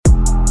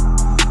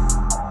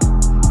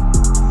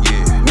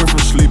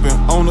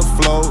on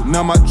the floor.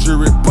 Now my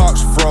jewelry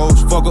box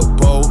froze. Fuck a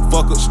bowl,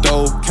 fuck a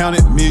stove.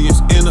 Counted millions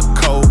in a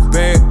cold.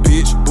 Bad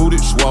bitch, booty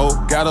swole.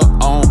 Got her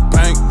on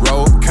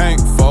bankroll. Can't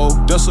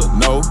fold, that's a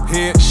no.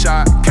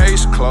 Headshot,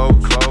 case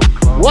closed.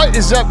 What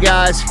is up,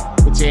 guys?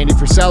 It's Andy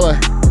Frisella,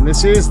 and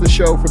this is the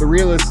show for the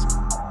realists.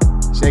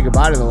 Say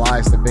goodbye to the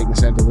lies, the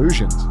fakeness, and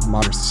delusions of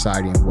modern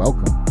society, and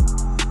welcome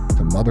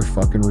to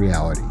motherfucking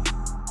reality.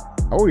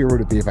 How weird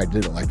would it be if I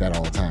did it like that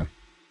all the time?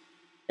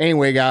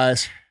 Anyway,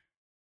 guys,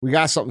 we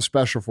got something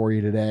special for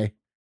you today.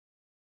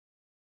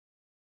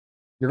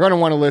 You're going to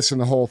want to listen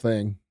to the whole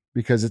thing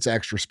because it's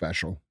extra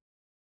special.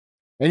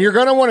 And you're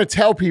going to want to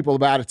tell people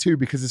about it too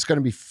because it's going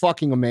to be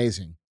fucking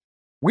amazing.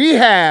 We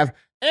have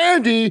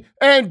Andy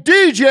and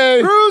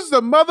DJ. Cruise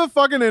the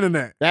motherfucking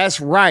internet. That's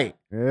right.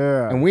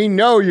 Yeah. And we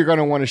know you're going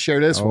to want to share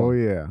this one. Oh,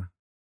 yeah.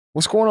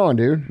 What's going on,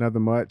 dude?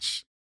 Nothing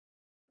much.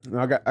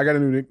 I got a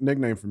new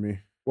nickname for me.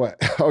 What?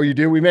 Oh, you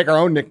do? We make our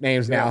own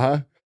nicknames now, huh?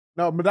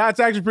 No, but that's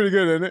actually pretty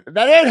good, isn't it?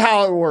 That ain't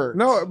how it works.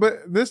 No,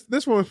 but this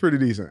one was pretty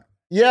decent.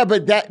 Yeah,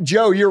 but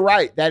Joe, you're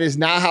right. That is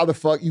not how the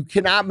fuck, you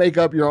cannot make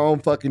up your own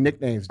fucking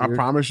nicknames, dude. I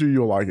promise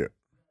you'll like it.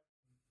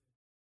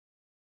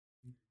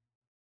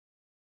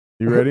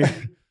 You ready?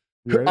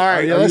 All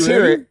right, yeah, let's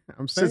hear it.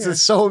 I'm saying. Since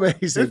it's so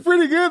amazing. It's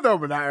pretty good though,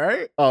 but not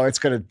right. Oh, it's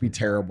going to be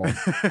terrible.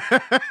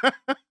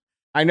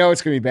 I know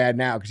it's going to be bad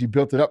now because you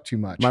built it up too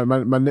much. My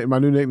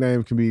new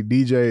nickname can be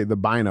DJ the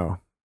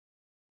Bino.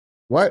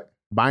 What?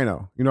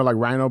 Bino. You know, like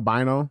Rhino,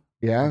 Bino?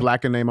 Yeah.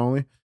 Black in name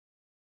only.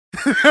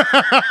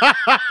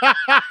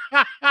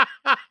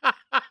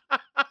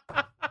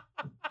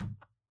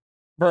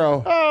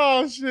 Bro.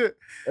 Oh, shit.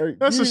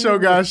 That's the show,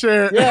 guys.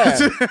 Share it. Yeah.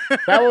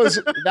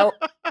 That.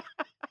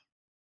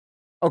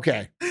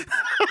 Okay.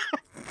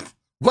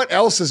 What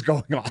else is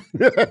going on?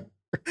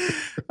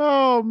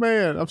 Oh,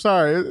 man. I'm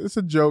sorry. It's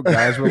a joke,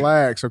 guys.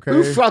 Relax, okay?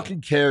 Who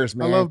fucking cares,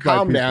 man? I love black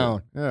Calm people.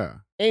 down. Yeah.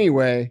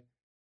 Anyway,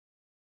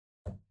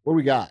 what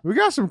we got? We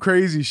got some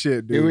crazy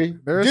shit, dude. Do we?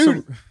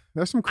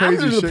 There's some crazy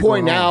shit. I'm to the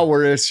point now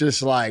where it's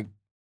just like,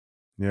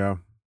 yeah.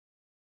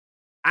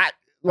 I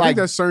think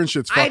that certain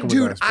shit's fucking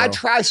with us, bro. I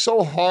try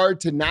so hard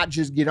to not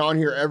just get on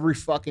here every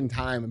fucking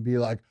time and be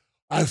like,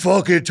 I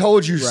fucking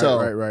told you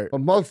so. Right.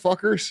 But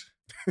motherfuckers,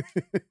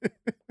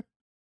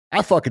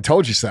 I fucking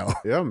told you so.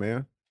 Yeah,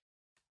 man.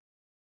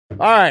 All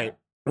right.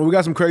 Well, we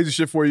got some crazy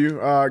shit for you.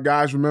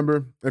 Guys,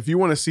 remember, if you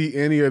want to see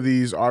any of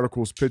these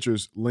articles,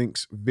 pictures,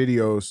 links,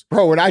 videos.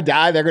 Bro, when I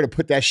die, they're going to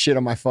put that shit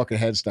on my fucking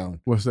headstone.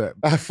 What's that?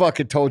 I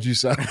fucking told you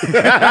so.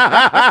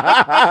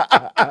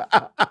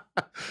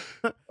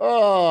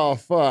 Oh,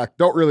 fuck.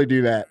 Don't really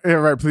do that. Yeah,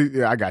 right. Please.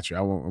 Yeah, I got you.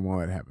 I won't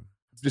let it happen.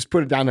 Just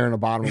put it down there in the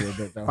bottom a little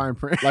bit, though. Fine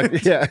print. Like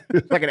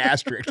an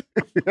asterisk.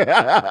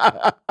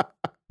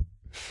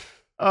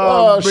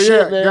 But shit,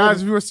 yeah, man. guys,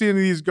 if you want to see any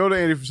of these, go to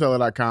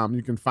andyfrisella.com.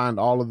 You can find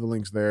all of the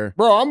links there.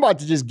 Bro, I'm about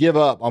to just give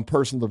up on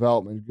personal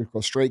development. Just go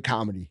straight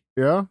comedy.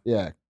 Yeah?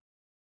 Yeah.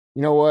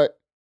 You know what?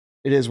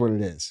 It is what it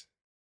is.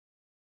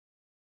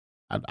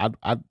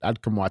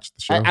 I'd come watch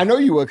the show. I know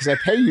you would because I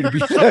pay you to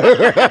be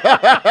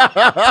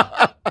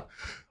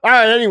All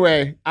right,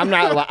 anyway, I'm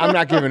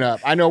not giving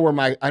up. I know where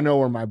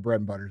my bread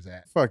and butter's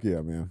at. Fuck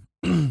yeah, man.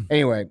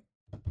 Anyway,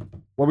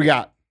 what we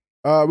got?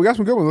 We got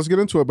some good ones. Let's get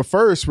into it. But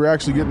first, we're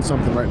actually getting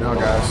something right now,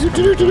 guys. We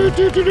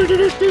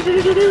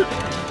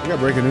got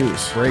breaking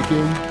news.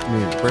 Breaking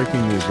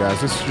news,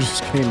 guys. This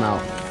just came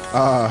out.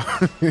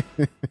 I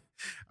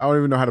don't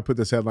even know how to put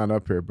this headline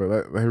up here,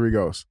 but here we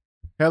go.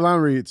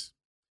 Headline reads,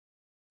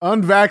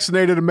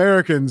 unvaccinated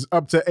Americans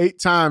up to 8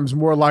 times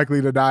more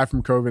likely to die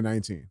from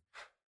COVID-19.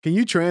 Can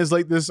you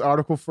translate this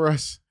article for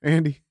us,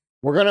 Andy?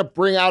 We're going to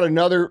bring out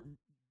another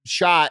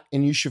shot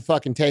and you should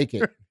fucking take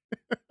it.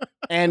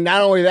 And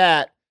not only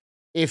that,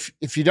 if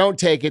you don't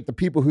take it, the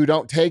people who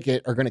don't take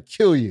it are going to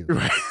kill you.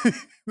 Right.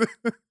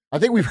 I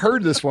think we've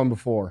heard this one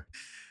before.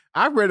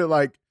 I read it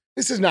like,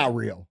 this is not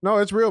real. No,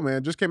 it's real, man.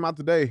 It just came out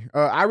today.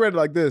 I read it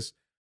like this.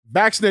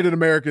 Vaccinated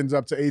Americans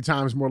up to 8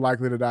 times more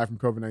likely to die from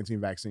COVID-19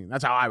 vaccine.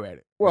 That's how I read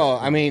it. Well,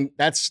 I mean,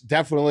 that's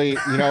definitely,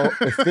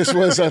 if this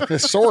was a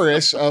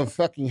thesaurus of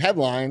fucking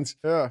headlines,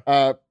 yeah.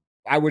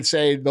 I would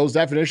say those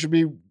definitions would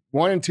be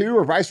 1 and 2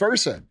 or vice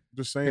versa.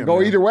 Just saying.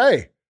 Go either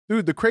way.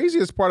 Dude, the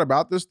craziest part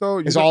about this, though,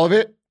 is all of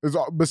it?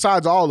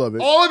 Besides all of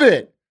it. All of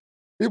it.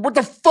 What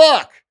the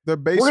fuck? We're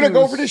going to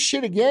go over this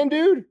shit again,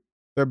 dude?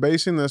 They're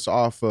basing this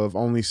off of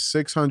only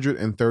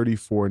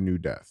 634 new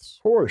deaths.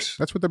 Of course.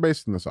 That's what they're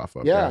basing this off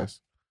of, yeah. guys.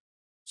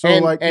 So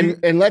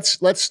and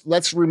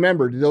let's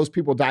remember, did those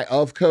people die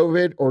of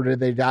COVID or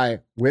did they die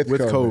with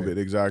COVID?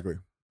 Exactly.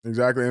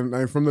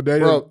 And from the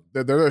data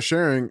that they're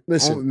sharing,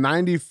 listen,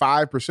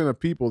 95% of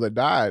people that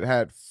died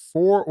had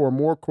 4 or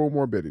more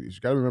comorbidities.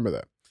 You got to remember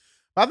that.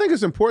 I think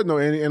it's important though,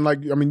 and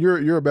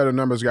you're a better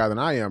numbers guy than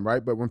I am,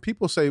 right? But when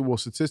people say, well,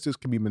 statistics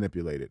can be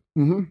manipulated,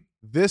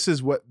 this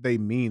is what they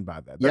mean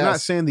by that. They're not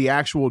saying the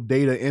actual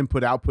data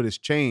input output has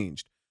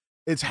changed.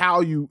 It's how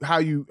you tell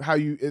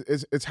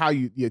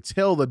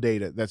the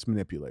data that's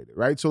manipulated,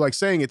 right? So like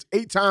saying it's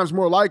 8 times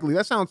more likely,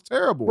 that sounds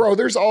terrible. Bro,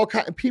 there's all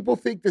kind of people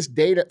think this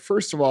data,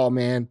 first of all,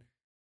 man,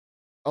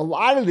 a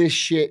lot of this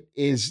shit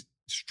is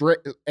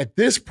at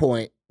this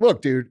point,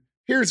 look, dude,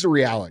 here's the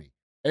reality.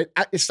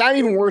 It's not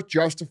even worth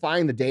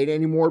justifying the data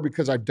anymore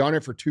because I've done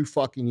it for 2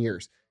 fucking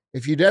years.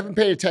 If you haven't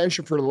paid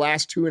attention for the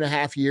last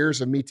 2.5 years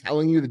of me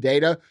telling you the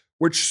data,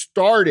 which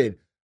started,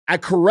 I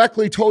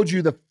correctly told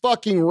you the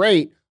fucking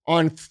rate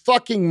on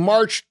fucking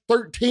March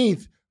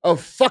 13th of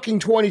fucking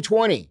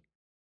 2020.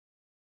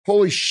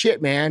 Holy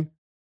shit, man.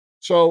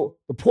 So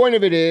the point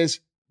of it is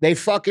they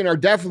fucking are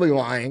definitely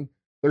lying.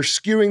 They're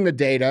skewing the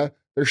data.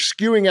 They're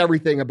skewing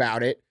everything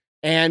about it.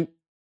 And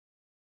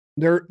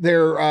it's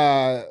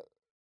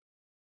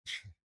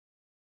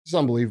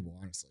unbelievable,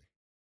 honestly.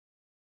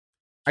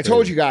 I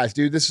told you guys,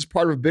 dude, this is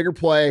part of a bigger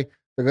play.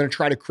 They're going to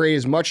try to create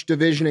as much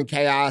division and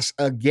chaos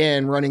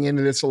again running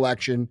into this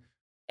election.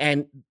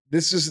 And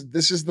this is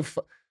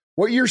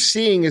what you're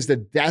seeing is the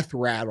death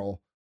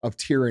rattle of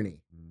tyranny.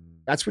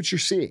 That's what you're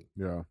seeing.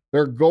 Yeah.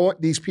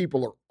 These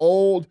people are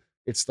old.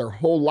 It's their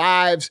whole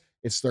lives.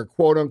 It's their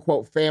quote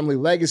unquote family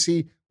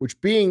legacy, which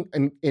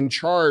being in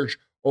charge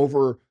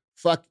over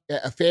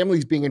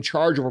families being in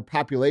charge over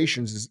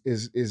populations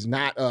is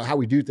not how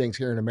we do things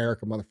here in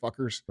America,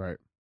 motherfuckers. Right.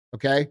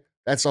 Okay.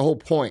 That's the whole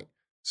point.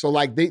 So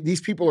like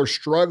these people are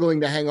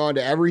struggling to hang on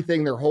to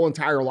everything their whole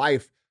entire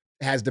life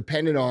has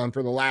depended on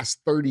for the last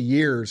 30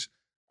 years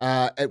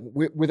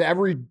with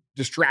every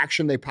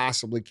distraction they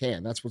possibly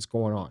can. That's what's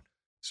going on.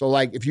 So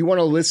like, if you want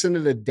to listen to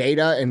the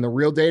data and the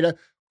real data,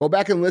 go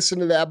back and listen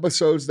to the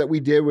episodes that we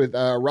did with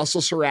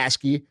Russell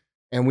Saraski,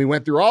 and we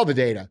went through all the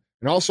data.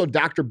 And also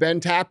Dr. Ben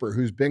Tapper,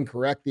 who's been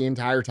correct the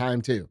entire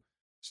time too.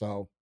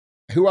 So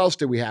who else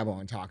did we have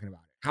on talking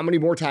about it? How many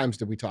more times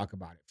did we talk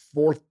about it?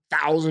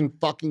 4,000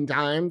 fucking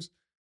times?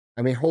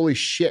 I mean, holy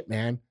shit,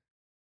 man.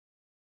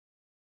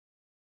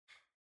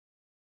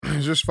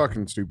 It's just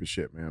fucking stupid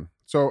shit, man.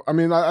 So, I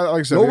mean, like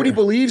I said, nobody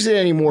believes it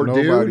anymore,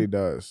 nobody dude. Nobody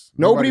does.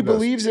 Nobody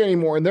believes it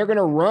anymore. And they're going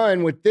to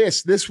run with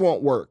this. This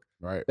won't work.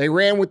 Right. They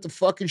ran with the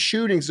fucking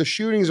shootings. The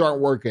shootings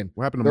aren't working.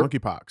 What happened to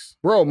monkeypox?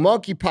 Bro,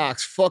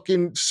 monkeypox,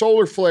 fucking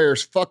solar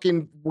flares,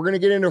 fucking, we're going to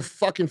get into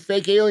fucking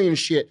fake alien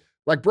shit.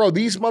 Like, bro,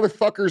 these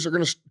motherfuckers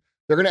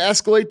they're going to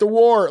escalate the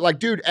war. Like,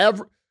 dude,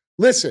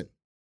 listen,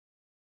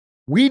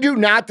 we do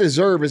not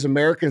deserve as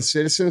American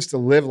citizens to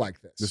live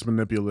like this. This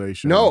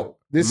manipulation. No,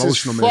 this is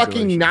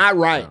fucking not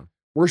right. Yeah.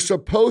 We're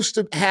supposed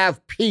to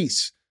have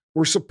peace.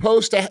 We're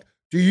supposed to,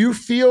 do you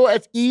feel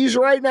at ease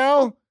right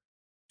now?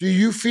 Do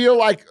you feel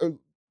like,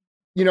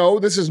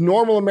 this is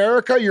normal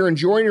America? You're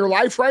enjoying your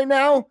life right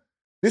now?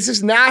 This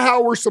is not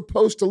how we're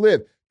supposed to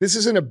live. This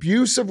is an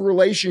abusive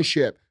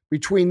relationship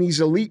between these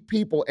elite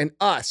people and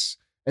us.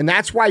 And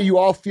that's why you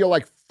all feel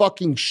like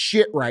fucking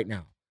shit right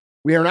now.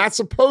 We are not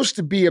supposed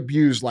to be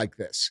abused like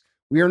this.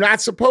 We are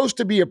not supposed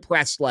to be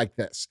oppressed like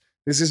this.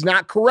 This is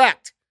not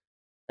correct.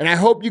 And I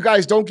hope you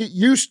guys don't get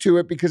used to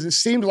it because it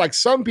seems like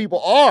some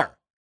people are.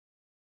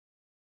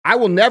 I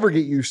will never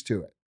get used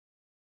to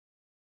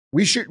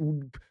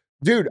it.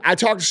 Dude, I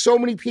talk to so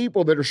many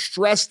people that are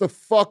stressed the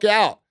fuck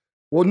out.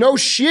 Well, no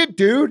shit,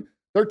 dude.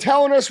 They're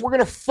telling us we're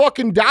going to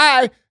fucking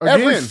die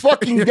every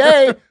fucking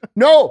day.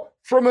 No,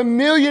 from a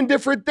million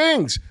different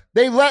things.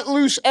 They let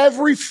loose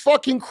every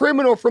fucking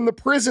criminal from the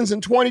prisons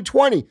in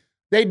 2020.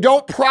 They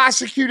don't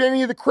prosecute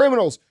any of the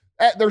criminals.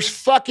 There's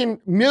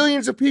fucking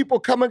millions of people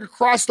coming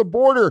across the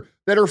border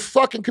that are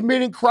fucking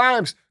committing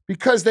crimes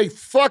because they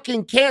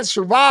fucking can't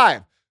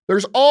survive.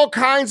 There's all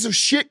kinds of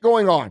shit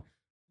going on.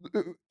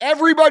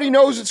 Everybody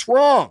knows it's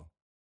wrong.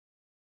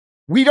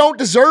 We don't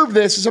deserve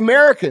this as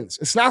Americans.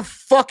 It's not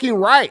fucking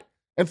right.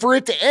 And for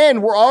it to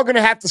end, we're all going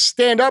to have to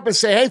stand up and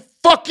say, hey,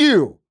 fuck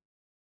you.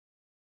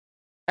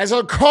 As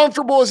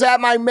uncomfortable as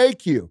that might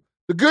make you.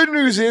 The good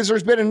news is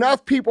there's been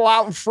enough people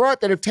out in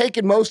front that have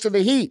taken most of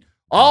the heat.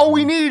 All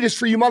we need is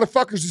for you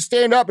motherfuckers to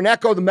stand up and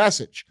echo the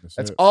message.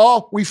 That's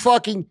all we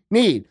fucking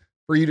need.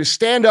 For you to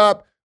stand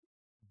up,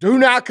 do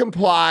not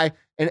comply,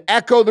 and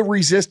echo the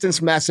resistance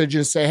message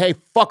and say, hey,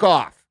 fuck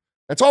off.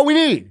 That's all we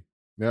need.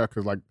 Yeah,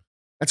 because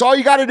that's all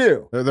you got to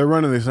do. They're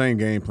running the same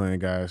game plan,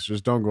 guys.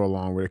 Just don't go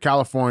along with it.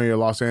 California,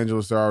 Los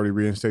Angeles, they're already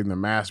reinstating the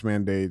mask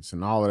mandates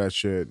and all of that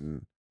shit.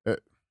 And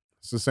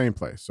it's the same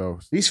place. So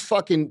these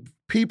fucking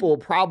people will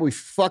probably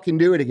fucking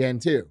do it again,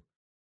 too.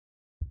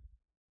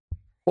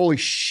 Holy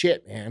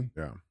shit, man.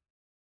 Yeah.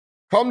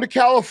 Come to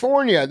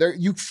California. I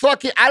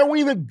don't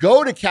even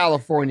go to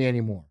California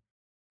anymore.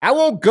 I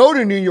won't go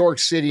to New York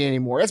City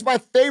anymore. That's my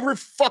favorite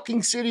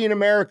fucking city in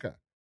America.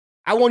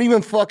 I won't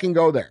even fucking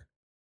go there.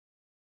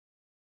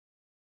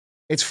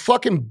 It's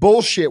fucking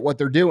bullshit what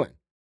they're doing.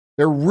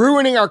 They're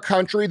ruining our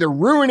country. They're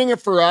ruining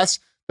it for us.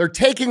 They're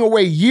taking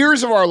away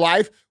years of our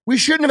life. We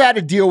shouldn't have had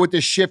to deal with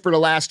this shit for the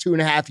last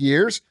 2.5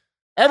 years.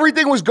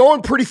 Everything was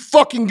going pretty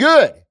fucking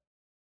good.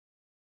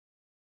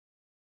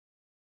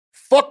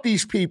 Fuck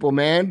these people,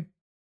 man.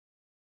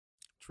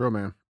 True,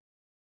 man.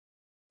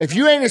 If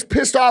you ain't as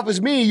pissed off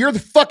as me, you're the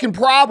fucking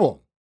problem.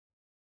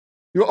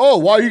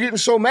 Why are you getting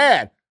so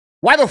mad?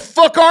 Why the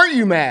fuck aren't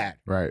you mad?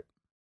 Right.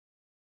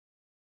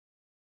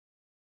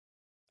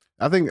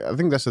 I think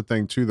that's the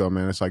thing too, though,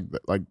 man. It's like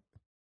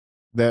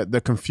that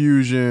the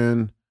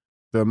confusion,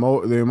 the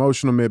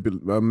emotional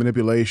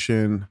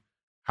manipulation,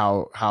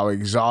 how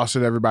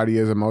exhausted everybody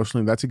is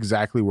emotionally, that's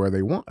exactly where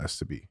they want us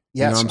to be.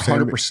 Yes, you know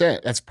what I'm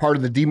 100%. That's part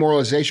of the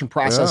demoralization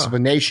process of a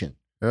nation.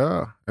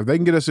 Yeah. If they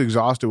can get us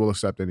exhausted, we'll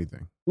accept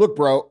anything. Look,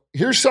 bro,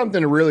 here's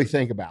something to really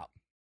think about.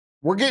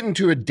 We're getting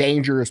to a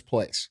dangerous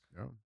place.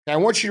 Yeah. And I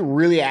want you to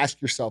really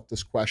ask yourself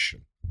this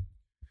question.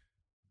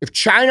 If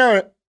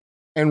China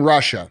and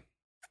Russia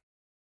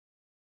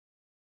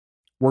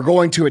were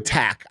going to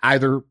attack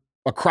either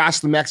across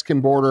the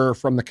Mexican border or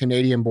from the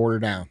Canadian border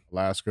down,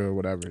 Alaska,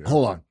 whatever. Yeah.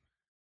 Hold on.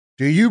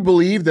 Do you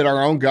believe that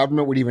our own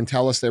government would even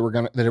tell us that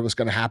it was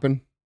going to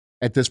happen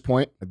at this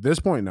point? At this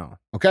point, no.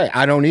 Okay,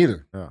 I don't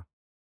either. Yeah.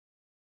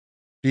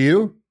 Do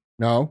you?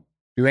 No.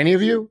 Do any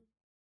of you?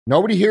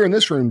 Nobody here in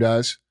this room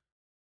does.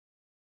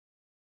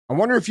 I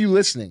wonder if you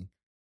listening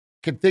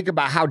can think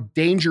about how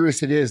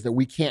dangerous it is that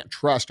we can't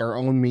trust our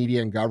own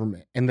media and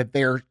government, and that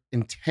they're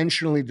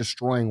intentionally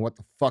destroying what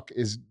the fuck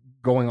is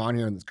going on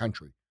here in this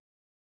country.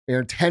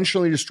 They're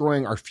intentionally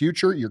destroying our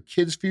future, your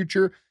kids'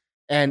 future.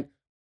 And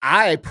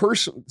I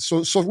personally,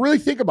 so really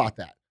think about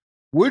that.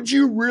 Would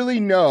you really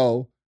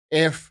know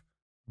if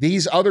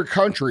these other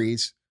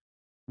countries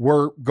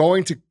were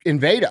going to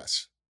invade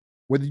us?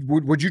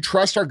 Would you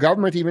trust our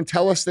government to even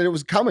tell us that it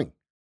was coming?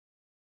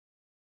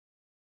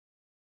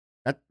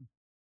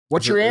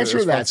 What's your answer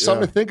to that?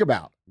 Something to think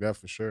about. Yeah,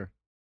 for sure.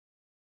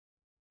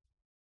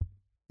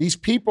 These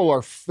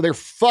people they're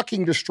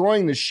fucking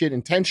destroying this shit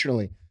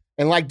intentionally.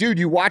 And like, dude,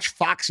 you watch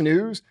Fox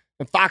News,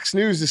 and Fox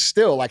News is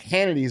still like,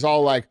 Hannity's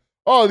all like,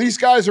 oh, these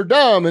guys are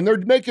dumb and they're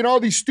making all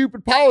these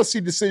stupid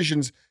policy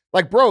decisions.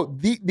 Like, bro,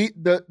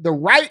 the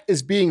right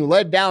is being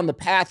led down the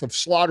path of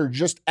slaughter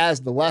just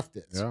as the left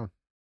is. Yeah.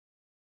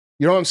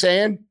 You know what I'm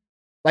saying?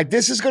 Like,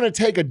 this is going to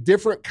take a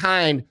different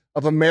kind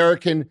of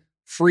American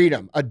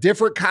freedom, a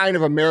different kind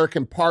of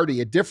American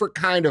party, a different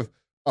kind of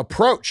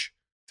approach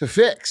to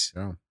fix.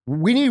 Yeah.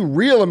 We need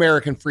real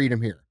American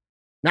freedom here.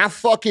 Not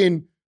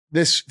fucking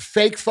this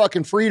fake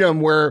fucking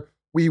freedom where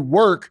we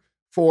work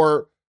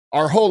for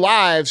our whole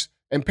lives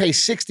and pay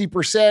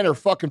 60% or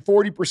fucking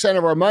 40%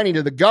 of our money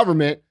to the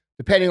government,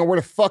 depending on where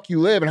the fuck you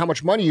live and how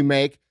much money you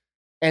make.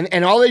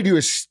 And all they do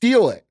is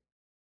steal it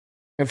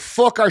and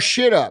fuck our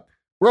shit up.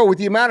 Bro, with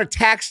the amount of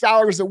tax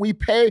dollars that we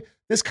pay,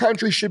 this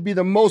country should be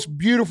the most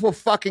beautiful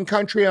fucking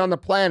country on the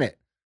planet.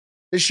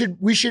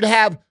 We should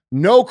have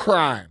no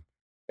crime.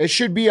 It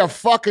should be a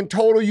fucking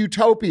total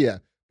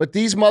utopia. But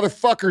these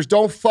motherfuckers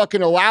don't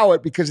fucking allow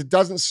it because it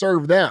doesn't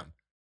serve them.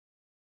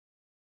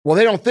 Well,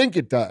 they don't think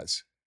it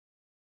does.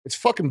 It's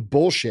fucking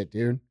bullshit,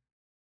 dude.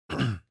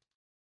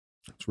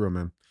 It's real,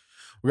 man.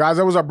 Well, guys,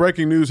 that was our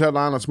breaking news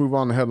headline. Let's move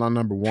on to headline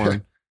number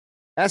one.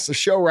 That's the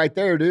show right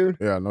there, dude.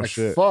 Yeah, no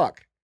shit.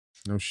 Fuck.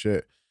 No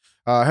shit.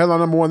 Headline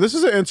number one. This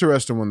is an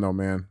interesting one, though,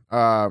 man.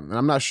 And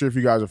I'm not sure if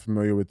you guys are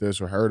familiar with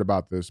this or heard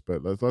about this,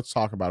 but let's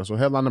talk about it. So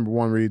headline number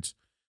one reads,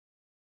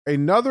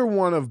 another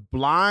one of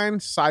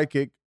blind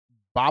psychic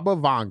Baba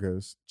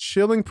Vanga's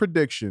chilling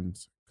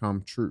predictions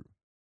come true.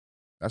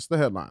 That's the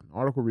headline.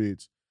 Article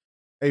reads,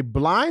 a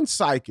blind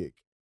psychic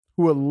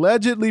who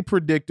allegedly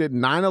predicted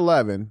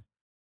 9/11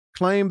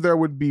 claimed there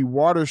would be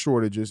water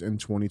shortages in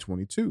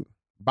 2022.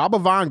 Baba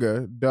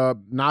Vanga,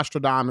 dubbed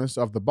Nostradamus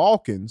of the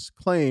Balkans,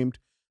 claimed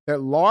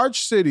that large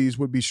cities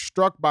would be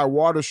struck by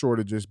water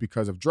shortages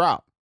because of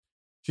drought.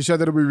 She said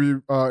that it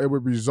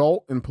would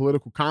result in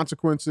political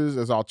consequences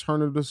as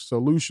alternative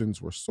solutions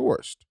were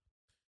sourced.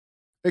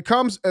 It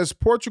comes as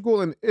Portugal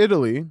and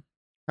Italy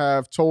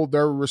have told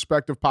their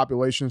respective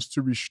populations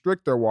to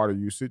restrict their water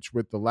usage,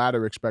 with the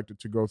latter expected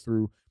to go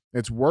through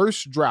its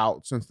worst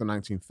drought since the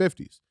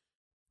 1950s.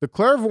 The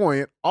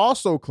clairvoyant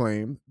also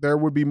claimed there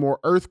would be more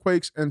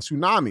earthquakes and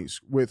tsunamis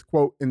with,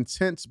 quote,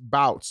 intense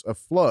bouts of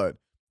flood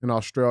in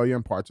Australia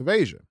and parts of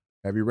Asia.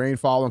 Heavy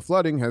rainfall and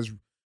flooding has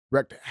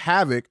wreaked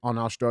havoc on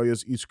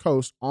Australia's east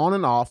coast on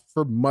and off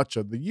for much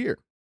of the year.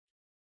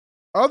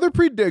 Other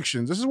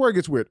predictions, this is where it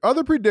gets weird.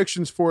 Other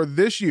predictions for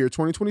this year,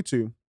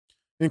 2022,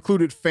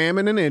 included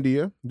famine in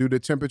India due to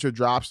temperature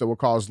drops that will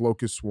cause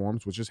locust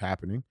swarms, which is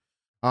happening.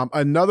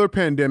 Another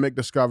pandemic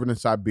discovered in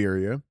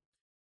Siberia,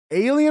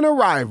 alien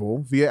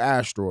arrival via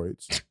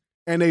asteroids,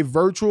 and a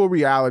virtual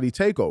reality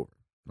takeover.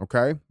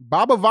 Okay.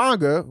 Baba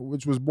Vanga,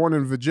 which was born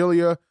in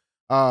Vigilia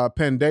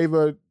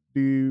Pandava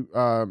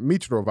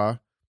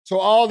Mitrova. So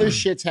all this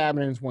shit's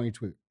happening in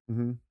 2022.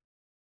 Mm-hmm.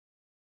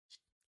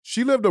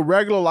 She lived a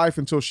regular life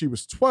until she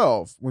was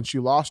 12 when she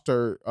lost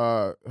her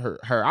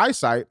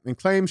eyesight and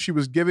claimed she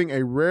was giving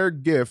a rare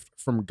gift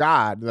from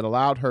God that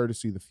allowed her to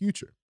see the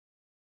future.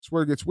 That's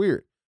where it gets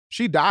weird.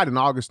 She died in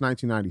August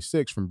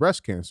 1996 from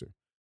breast cancer,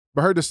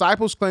 but her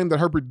disciples claim that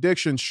her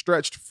prediction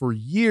stretched for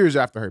years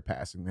after her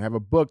passing. They have a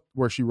book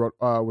where she wrote,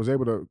 was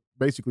able to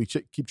basically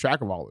keep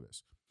track of all of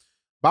this.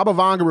 Baba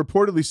Vanga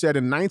reportedly said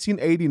in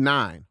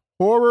 1989,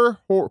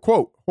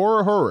 quote,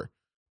 horror,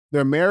 the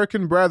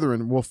American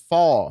brethren will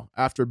fall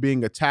after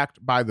being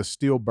attacked by the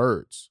steel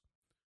birds.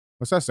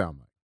 What's that sound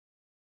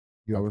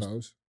like?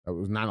 UFOs? That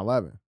was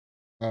 9/11.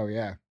 Oh,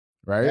 yeah.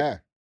 Right? Yeah.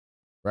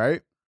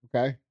 Right?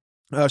 Okay.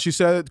 She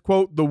said,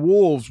 quote, the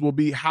wolves will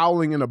be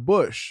howling in a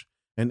bush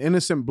and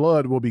innocent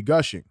blood will be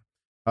gushing.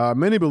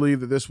 Many believe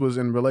that this was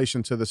in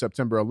relation to the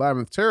September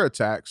 11th terror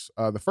attacks,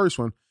 the first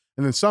one,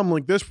 and then some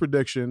link this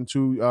prediction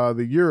to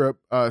the Europe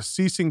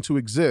ceasing to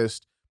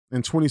exist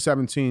in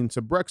 2017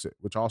 to Brexit,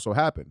 which also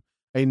happened.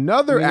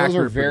 Another those are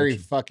accurate very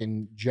prediction.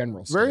 fucking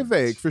general Very statements.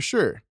 vague for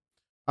sure.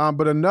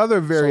 But another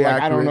very So, like,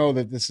 accurate. I don't know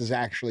that this is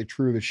actually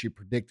true that she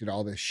predicted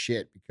all this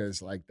shit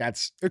because like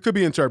that's It could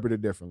be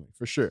interpreted differently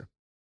for sure.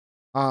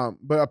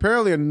 But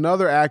apparently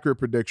another accurate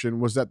prediction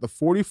was that the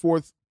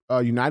 44th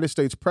United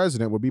States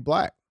president would be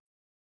black.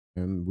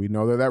 And we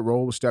know that that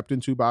role was stepped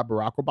into by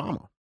Barack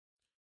Obama.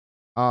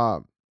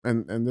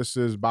 And this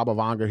is Baba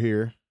Vanga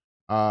here.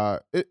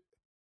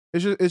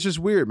 It's just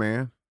weird,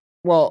 man.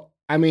 well,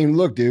 I mean,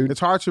 look, dude. It's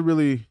hard to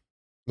really,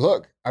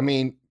 Look, I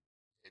mean,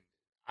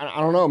 I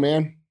don't know,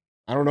 man.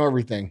 I don't know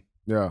everything.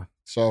 yeah,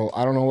 So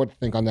I don't know what to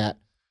think on that.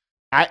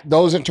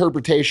 Those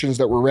interpretations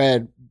that were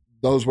read,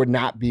 those would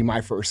not be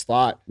my first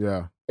thought.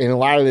 yeah, And a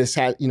lot of this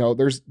has,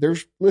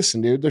 there's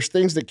listen, dude, there's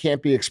things that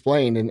can't be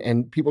explained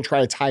and people try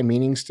to tie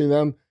meanings to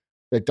them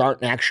that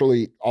aren't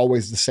actually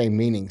always the same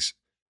meanings.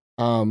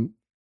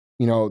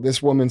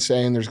 This woman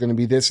saying there's going to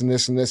be this and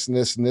this and this and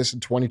this and this in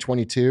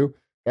 2022.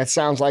 That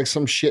sounds like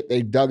some shit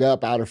they dug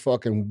up out of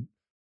fucking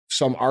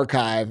some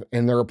archive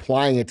and they're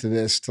applying it to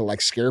this to like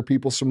scare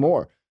people some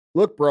more.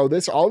 Look, bro,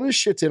 all this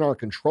shit's in our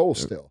control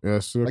still. yeah.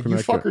 Still Like you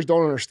connected. fuckers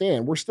don't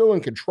understand. We're still in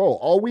control.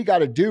 All we got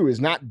to do is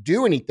not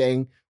do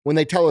anything when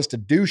they tell us to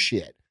do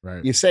shit.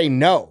 Right. You say,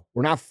 no,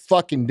 we're not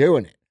fucking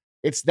doing it.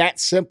 It's that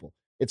simple.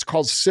 It's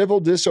called civil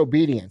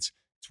disobedience.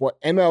 It's what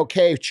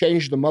MLK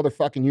changed the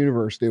motherfucking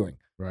universe doing.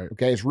 Right.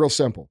 Okay. It's real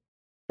simple.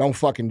 Don't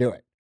fucking do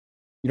it.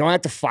 You don't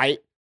have to fight.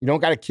 You don't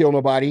got to kill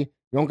nobody. You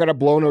don't got to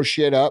blow no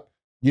shit up.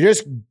 You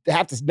just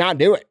have to not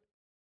do it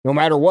no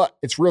matter what.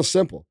 It's real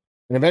simple.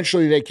 And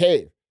eventually they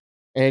cave.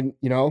 And,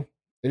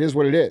 it is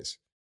what it is.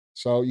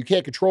 So you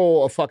can't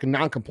control a fucking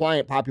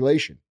non-compliant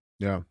population.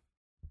 Yeah.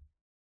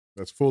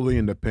 That's fully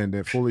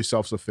independent, fully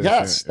self-sufficient.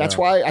 Yes, that's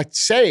why I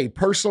say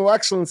personal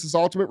excellence is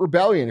ultimate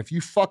rebellion. If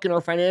you fucking are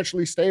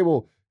financially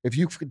stable, if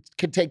you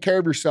can take care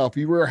of yourself,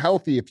 if you are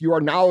healthy, if you are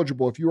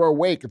knowledgeable, if you are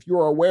awake, if you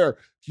are aware,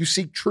 if you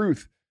seek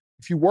truth,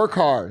 if you work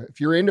hard, if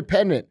you're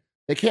independent,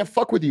 they can't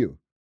fuck with you.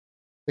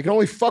 They can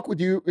only fuck with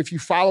you if you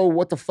follow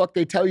what the fuck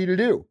they tell you to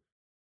do.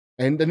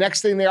 And the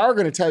next thing they are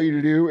going to tell you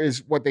to do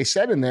is what they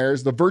said in there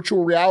is the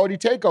virtual reality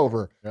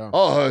takeover. Yeah.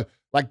 Oh,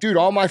 dude,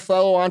 all my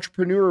fellow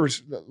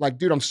entrepreneurs,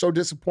 dude, I'm so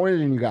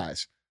disappointed in you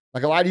guys.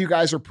 Like, a lot of you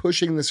guys are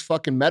pushing this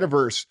fucking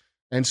metaverse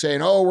and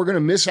saying, oh, we're going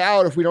to miss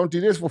out if we don't do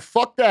this. Well,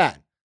 fuck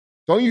that.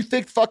 Don't you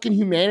think fucking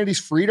humanity's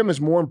freedom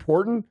is more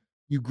important?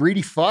 You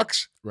greedy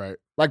fucks. Right.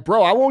 Like,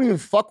 bro, I won't even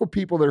fuck with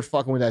people that are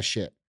fucking with that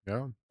shit.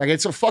 Yeah. Like,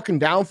 it's a fucking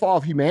downfall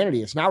of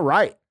humanity. It's not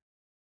right.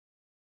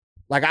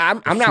 Like, I'm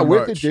It's not too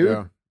with much. it, dude.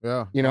 Yeah.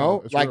 Yeah. You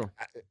know, It's like, real.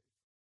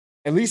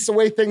 at least the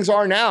way things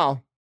are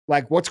now,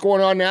 like what's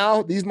going on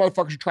now, these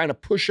motherfuckers are trying to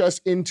push us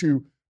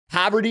into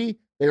poverty.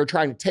 They are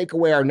trying to take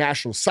away our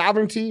national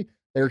sovereignty.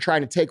 They are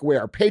trying to take away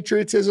our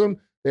patriotism.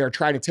 They are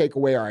trying to take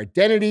away our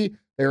identity.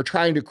 They are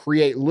trying to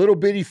create little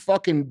bitty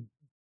fucking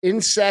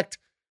insect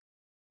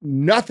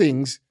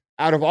nothings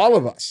out of all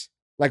of us.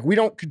 Like, we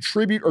don't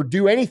contribute or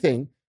do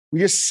anything. We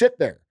just sit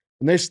there.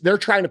 And they're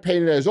trying to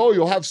paint it as, oh,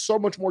 you'll have so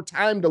much more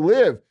time to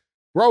live.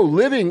 Bro,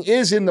 living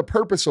is in the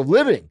purpose of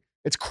living.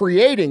 It's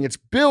creating, it's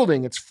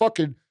building, it's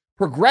fucking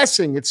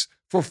progressing, it's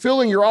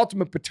fulfilling your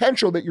ultimate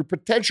potential that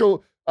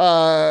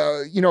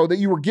that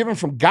you were given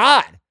from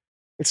God.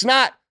 It's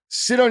not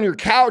sit on your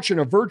couch in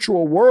a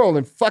virtual world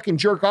and fucking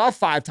jerk off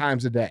 5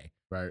 times a day.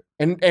 Right.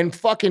 And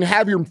fucking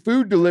have your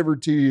food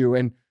delivered to you.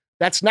 And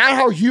that's not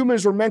how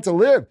humans are meant to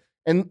live.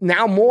 And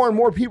now more and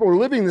more people are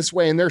living this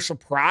way and they're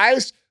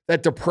surprised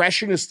that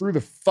depression is through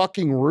the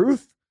fucking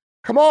roof.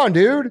 Come on,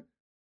 dude.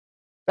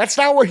 That's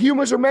not what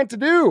humans are meant to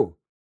do.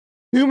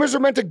 Humans are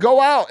meant to go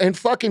out and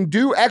fucking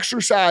do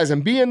exercise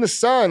and be in the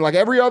sun like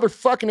every other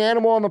fucking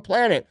animal on the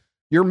planet.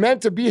 You're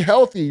meant to be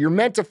healthy. You're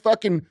meant to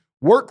fucking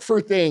work for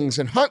things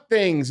and hunt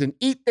things and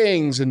eat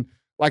things and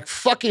like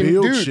fucking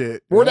Build dude.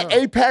 shit. We're Yeah. the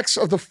apex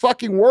of the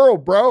fucking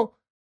world, bro.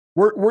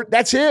 We're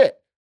that's it.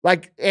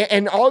 Like,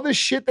 and all this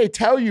shit they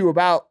tell you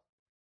about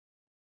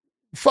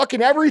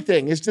fucking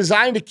everything is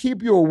designed to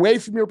keep you away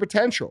from your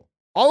potential.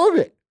 All of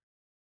it.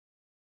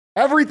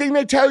 Everything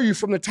they tell you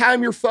from the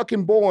time you're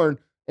fucking born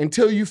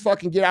until you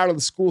fucking get out of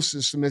the school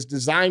system is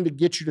designed to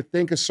get you to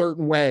think a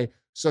certain way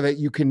so that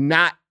you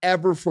cannot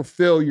ever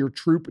fulfill your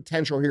true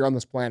potential here on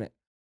this planet.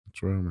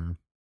 That's real, man.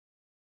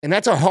 And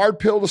that's a hard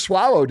pill to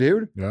swallow,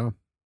 dude. Yeah.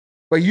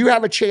 But you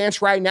have a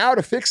chance right now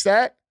to fix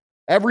that.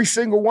 Every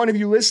single one of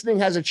you listening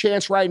has a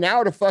chance right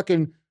now to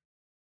fucking,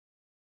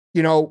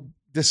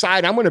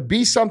 decide I'm going to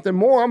be something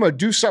more. I'm going to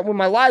do something with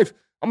my life.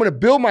 I'm going to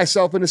build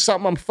myself into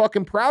something I'm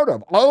fucking proud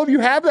of. All of you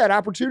have that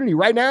opportunity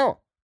right now.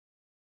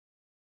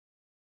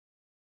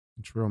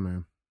 It's real,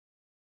 man.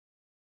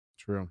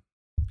 It's real.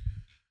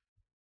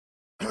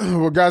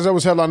 Well, guys, that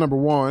was headline number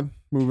 1.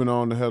 Moving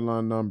on to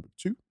headline number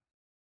 2.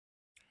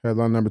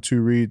 Headline number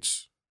 2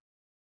 reads,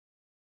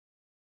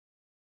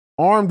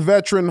 Armed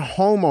veteran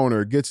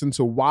homeowner gets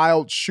into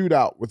wild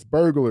shootout with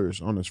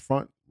burglars on his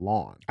front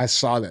lawn. I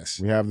saw this.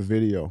 We have the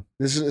video.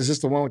 Is this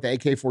the one with the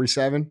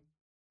AK-47?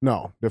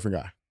 No, different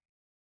guy.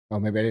 Oh,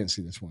 maybe I didn't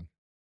see this one.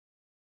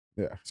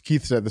 Yeah,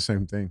 Keith said the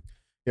same thing.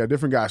 Yeah,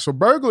 different guy. So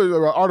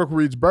article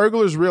reads,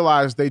 burglars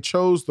realized they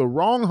chose the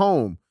wrong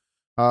home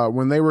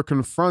when they were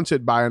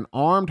confronted by an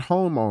armed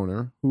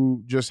homeowner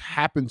who just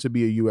happened to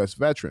be a U.S.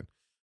 veteran.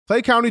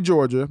 Clay County,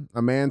 Georgia,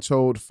 a man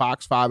told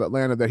Fox 5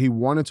 Atlanta that he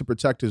wanted to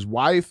protect his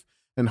wife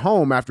and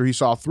home after he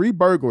saw 3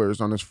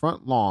 burglars on his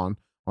front lawn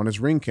on his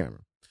Ring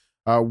camera.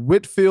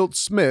 Whitfield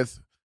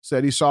Smith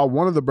said he saw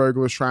one of the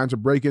burglars trying to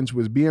break into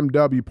his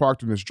BMW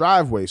parked in his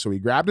driveway, so he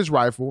grabbed his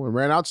rifle and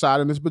ran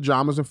outside in his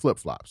pajamas and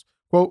flip-flops.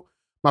 Quote,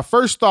 my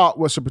first thought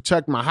was to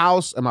protect my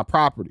house and my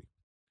property.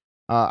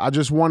 I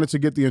just wanted to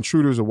get the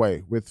intruders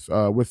away,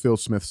 Whitfield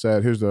Smith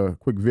said. Here's a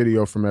quick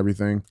video from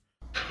everything.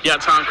 Yeah,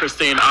 Tom,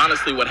 Christine,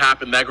 honestly, what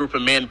happened, that group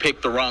of men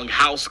picked the wrong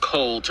house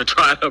code to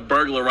try to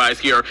burglarize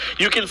here.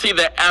 You can see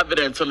the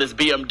evidence on this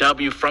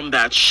BMW from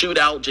that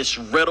shootout, just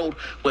riddled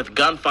with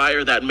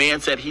gunfire. That man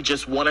said he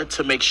just wanted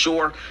to make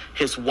sure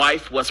his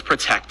wife was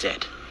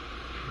protected.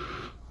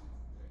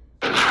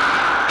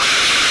 I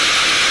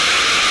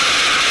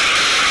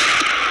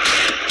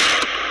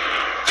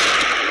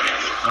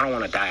don't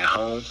want to die at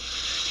home.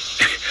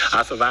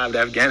 I survived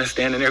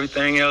Afghanistan and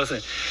everything else,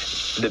 and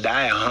to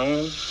die at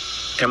home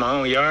in my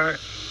own yard.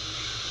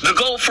 The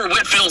goal for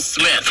Whitfield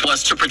Smith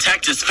was to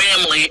protect his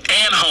family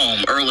and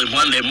home early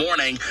Monday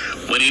morning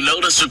when he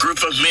noticed a group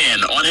of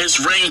men on his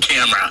Ring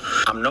camera.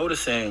 I'm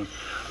noticing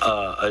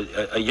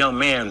a young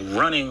man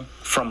running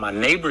from my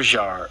neighbor's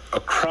yard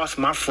across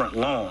my front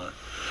lawn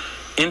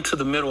into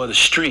the middle of the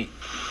street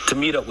to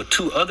meet up with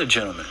 2 other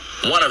gentlemen.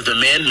 One of the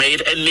men made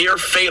a near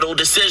fatal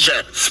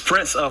decision.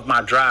 Sprints of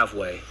my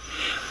driveway.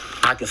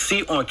 I can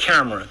see on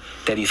camera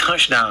that he's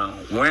hunched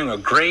down, wearing a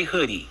gray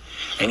hoodie,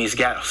 and he's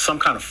got some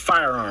kind of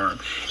firearm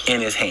in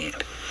his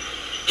hand.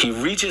 He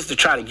reaches to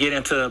try to get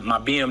into my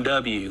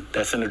BMW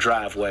that's in the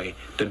driveway.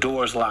 The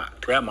door's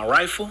locked. Grab my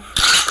rifle,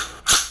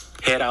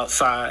 head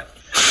outside.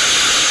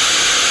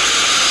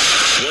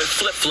 With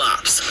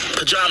flip-flops,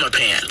 pajama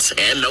pants,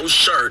 and no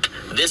shirt,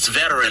 this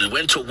veteran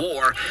went to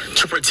war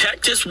to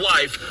protect his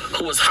wife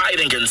who was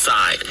hiding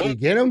inside. Did you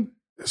get him?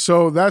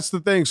 So that's the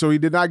thing. So he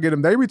did not get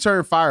him. They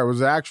returned fire. It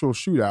was an actual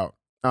shootout.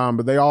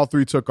 But they all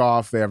 3 took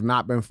off. They have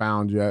not been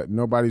found yet.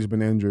 Nobody's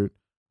been injured.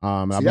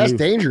 See, that's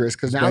dangerous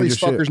because now these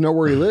fuckers know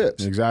where he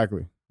lives.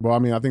 Exactly. Well, I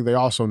mean, I think they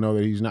also know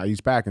that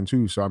he's packing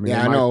too. So I mean,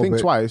 yeah, they I know, think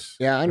twice.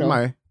 Yeah, I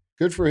know.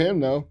 Good for him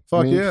though.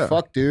 Fuck yeah.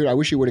 Fuck, dude. I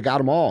wish he would have got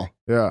them all.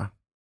 Yeah.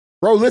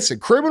 Bro, listen,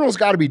 criminals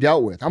got to be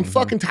dealt with. I'm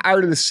fucking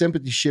tired of this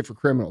sympathy shit for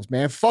criminals,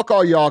 man. Fuck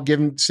all y'all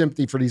giving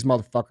sympathy for these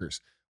motherfuckers.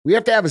 We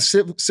have to have a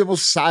civil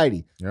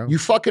society. Yeah. You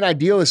fucking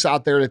idealists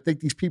out there that think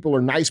these people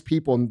are nice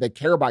people and they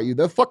care about you,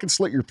 they'll fucking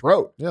slit your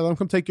throat. Yeah, let them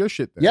come take your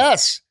shit then.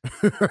 Yes.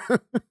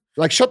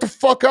 Like, shut the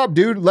fuck up,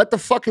 dude. Let the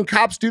fucking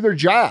cops do their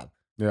job.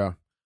 Yeah.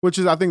 Which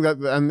is, I think that,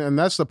 and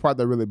that's the part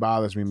that really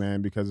bothers me,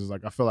 man, because it's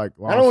like, I feel like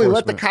not only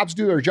let the cops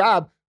do their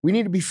job, we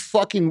need to be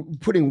fucking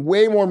putting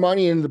way more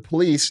money into the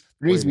police.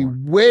 There needs to be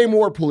way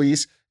more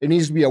police. It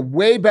needs to be a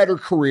way better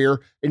career.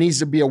 It needs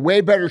to be a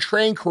way better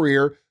trained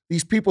career.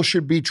 These people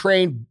should be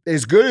trained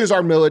as good as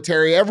our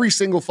military every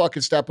single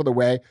fucking step of the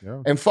way.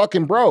 Yeah. And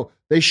fucking, bro,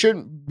 they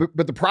shouldn't.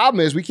 But the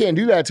problem is we can't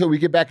do that until we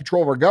get back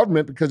control of our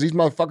government because these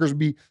motherfuckers would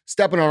be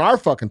stepping on our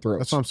fucking throats.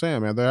 That's what I'm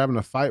saying, man. They're having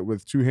a fight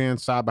with 2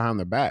 hands tied behind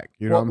their back.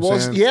 You know what I'm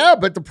saying? Yeah,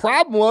 but the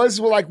problem was,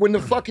 well, like when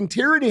the fucking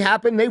tyranny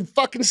happened, they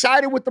fucking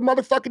sided with the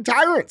motherfucking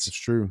tyrants. It's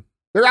true.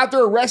 They're out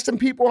there arresting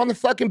people on the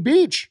fucking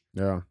beach.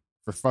 Yeah.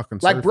 For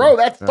fucking like, surfing. Bro,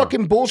 that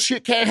fucking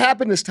bullshit can't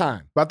happen this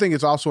time. But I think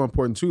it's also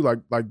important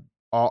too,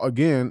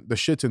 again, the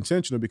shit's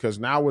intentional because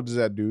now what does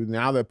that do?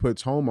 Now that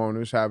puts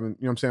homeowners having, you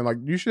know what I'm saying? Like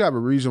you should have a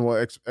reasonable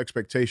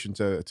expectation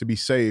to be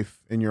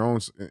safe in your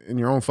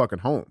own fucking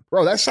home.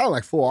 Bro, that sounds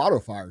like full auto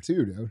fire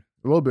too, dude.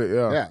 A little bit,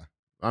 yeah. Yeah.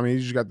 I mean,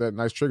 you just got that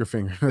nice trigger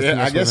finger.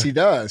 Yeah, I guess he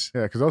does.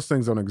 Yeah, because those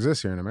things don't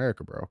exist here in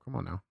America, bro. Come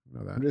on now. You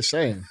know that. I'm just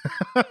saying.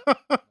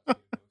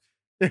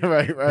 Yeah,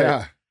 right.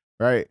 Yeah.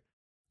 Right.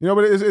 You know,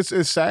 but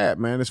it's sad,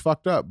 man. It's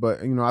fucked up.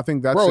 But, you know, I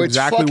think that's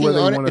exactly where they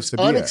want us to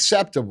be. It's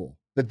unacceptable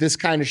that this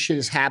kind of shit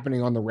is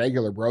happening on the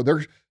regular, bro.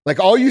 They're like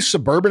all you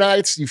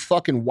suburbanites, you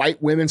fucking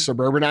white women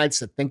suburbanites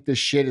that think this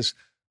shit is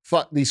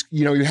these,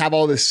 you know, you have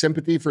all this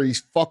sympathy for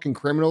these fucking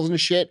criminals and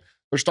shit.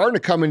 They're starting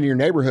to come into your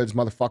neighborhoods,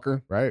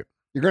 motherfucker. Right.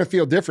 You're going to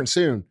feel different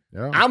soon.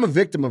 Yeah. I'm a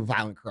victim of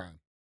violent crime.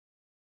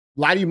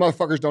 A lot of you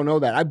motherfuckers don't know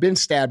that. I've been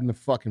stabbed in the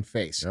fucking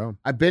face. Yeah.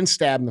 I've been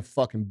stabbed in the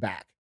fucking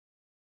back.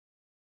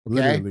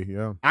 Okay? Literally,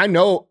 yeah. I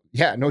know,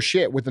 yeah, no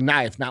shit, with a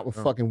knife, not with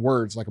fucking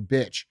words like a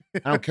bitch.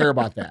 I don't care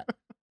about that.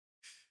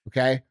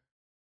 Okay?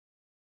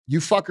 You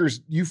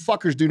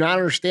fuckers do not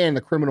understand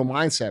the criminal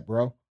mindset,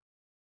 bro.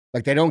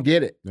 Like they don't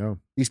get it. No.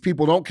 These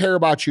people don't care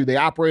about you. They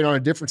operate on a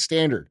different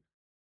standard.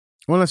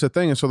 Well, that's the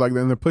thing. And so, like,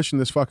 then they're pushing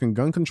this fucking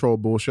gun control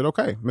bullshit.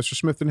 Okay, Mr.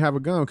 Smith didn't have a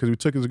gun because we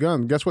took his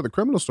gun. Guess what? The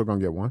criminal's still gonna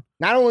get one.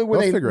 Not only were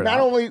They'll they, figure it not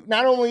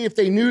out. only if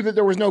they knew that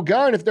there was no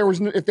gun, if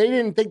they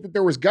didn't think that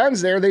there was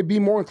guns there, they'd be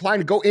more inclined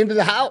to go into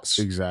the house.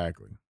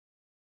 Exactly.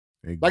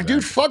 Like,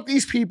 dude, fuck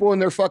these people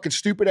and their fucking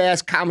stupid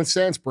ass common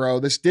sense, bro.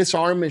 This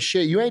disarmament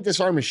shit. You ain't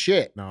disarming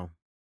shit. No.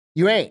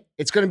 You ain't.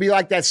 It's gonna be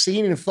like that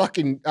scene in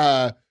fucking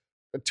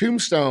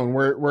Tombstone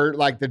where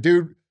like the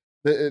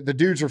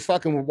dudes are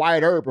fucking with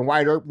Wyatt Earp, and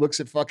Wyatt Earp looks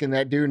at fucking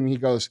that dude and he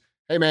goes,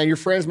 "Hey man, your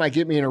friends might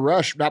get me in a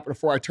rush, not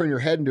before I turn your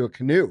head into a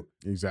canoe."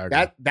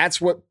 Exactly. That's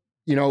what,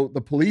 you know,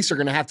 the police are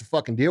gonna have to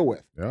fucking deal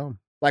with. Yeah.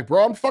 Like,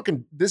 bro,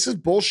 this is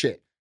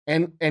bullshit.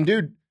 And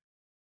dude,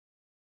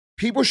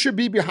 people should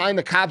be behind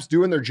the cops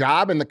doing their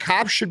job, and the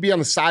cops should be on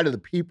the side of the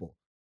people,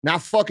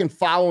 not fucking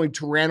following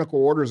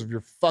tyrannical orders of your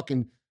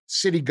fucking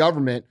city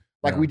government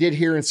like we did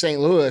here in St.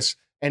 Louis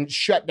and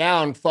shut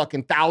down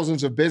fucking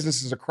thousands of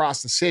businesses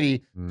across the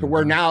city to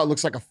where now it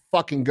looks like a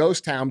fucking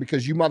ghost town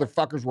because you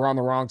motherfuckers were on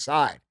the wrong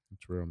side.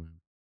 It's real, man.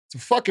 It's a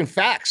fucking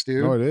facts,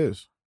 dude. No, it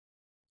is.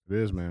 It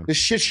is, man. This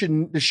shit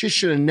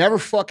should have never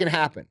fucking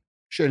happened.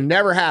 Should have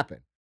never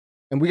happened.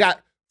 And we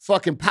got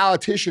fucking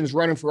politicians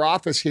running for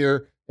office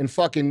here in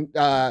fucking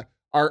our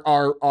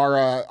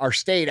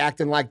state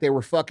acting like they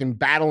were fucking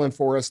battling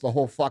for us the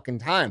whole fucking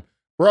time.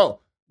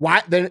 Bro,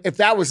 why then if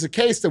that was the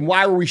case, then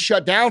why were we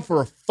shut down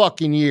for a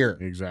fucking year?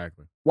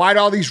 Exactly. Why'd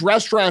all these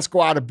restaurants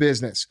go out of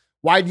business?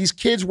 Why'd these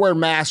kids wear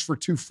masks for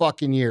 2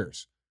 fucking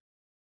years?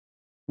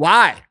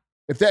 Why?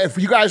 If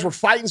you guys were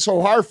fighting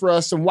so hard for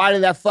us, then why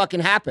did that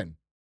fucking happen?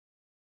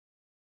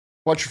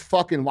 Bunch of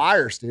fucking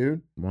liars,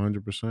 dude.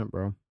 100%,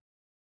 bro.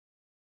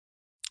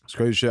 It's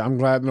crazy shit. I'm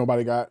glad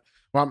nobody got.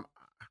 Well,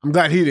 I'm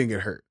glad he didn't get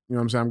hurt. You know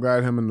what I'm saying? I'm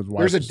glad him and his wife.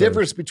 There's a are safe.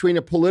 difference between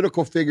a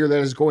political figure that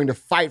is going to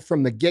fight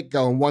from the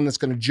get-go and one that's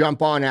going to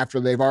jump on after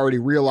they've already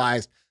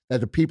realized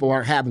that the people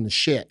aren't having the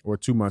shit. Or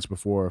 2 months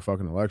before a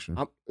fucking election.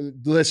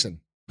 Listen,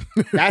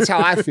 that's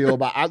how I feel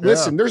about it.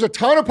 Listen, there's a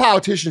ton of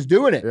politicians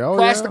doing it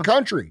across the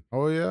country.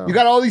 Oh, yeah. You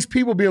got all these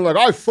people being like,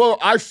 I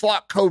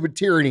fought COVID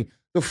tyranny.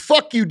 The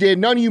fuck you did.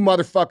 None of you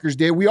motherfuckers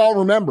did. We all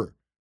remember.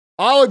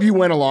 All of you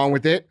went along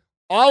with it.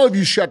 All of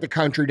you shut the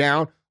country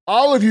down.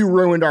 All of you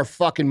ruined our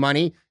fucking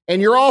money. And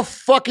you're all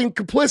fucking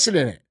complicit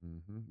in it.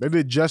 Mm-hmm. They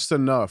did just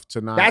enough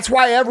to not. That's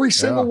why every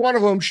single one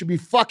of them should be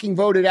fucking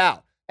voted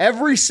out.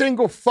 Every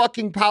single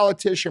fucking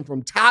politician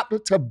from top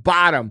to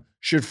bottom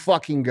should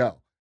fucking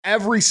go.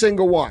 Every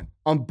single one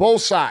on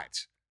both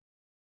sides.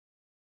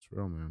 It's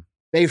real, man.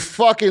 They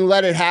fucking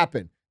let it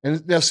happen. And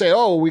they'll say,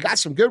 oh, we got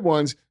some good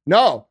ones.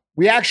 No,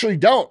 we actually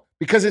don't,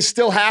 because it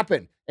still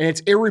happened and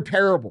it's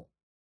irreparable.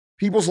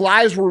 People's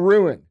lives were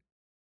ruined.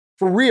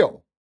 For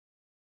real.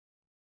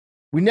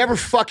 We never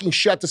fucking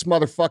shut this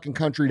motherfucking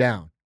country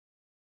down.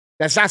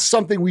 That's not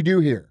something we do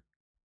here.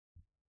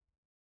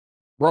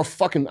 We're all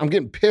fucking, I'm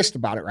getting pissed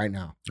about it right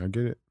now. I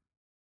get it.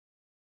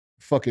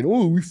 Fucking,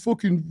 oh, we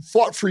fucking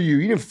fought for you.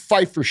 You didn't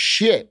fight for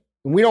shit.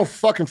 And we don't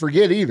fucking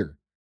forget either.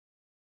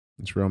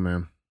 It's real,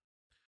 man.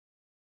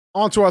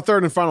 On to our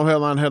third and final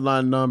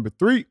headline number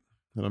 3.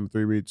 Number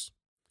 3 reads,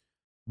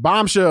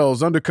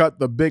 bombshells undercut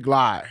the big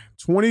lie.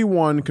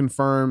 21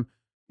 confirmed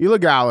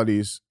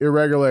illegalities,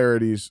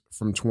 irregularities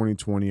from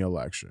 2020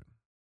 election.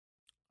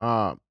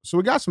 So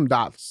we got some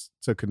dots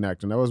to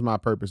connect, and that was my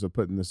purpose of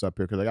putting this up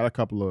here, because I got a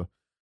couple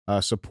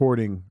of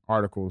supporting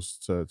articles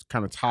to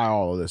kind of tie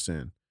all of this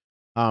in.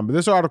 But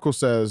this article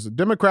says,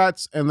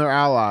 Democrats and their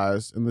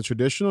allies in the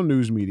traditional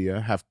news media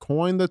have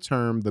coined the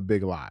term the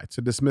big lie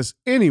to dismiss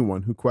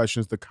anyone who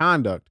questions the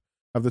conduct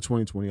of the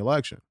 2020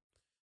 election.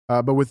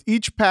 But with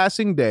each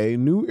passing day,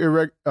 new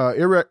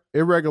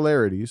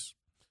irregularities,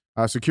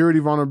 security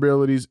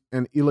vulnerabilities,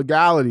 and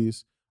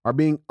illegalities are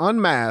being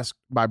unmasked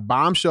by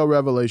bombshell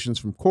revelations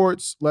from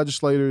courts,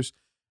 legislators,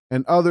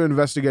 and other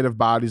investigative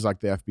bodies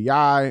like the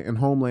FBI and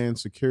Homeland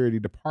Security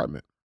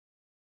Department.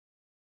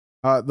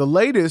 The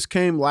latest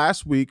came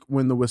last week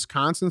when the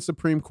Wisconsin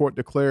Supreme Court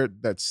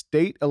declared that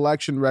state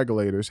election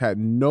regulators had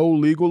no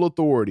legal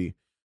authority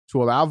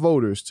to allow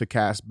voters to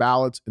cast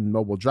ballots in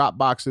mobile drop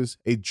boxes,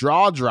 a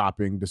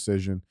jaw-dropping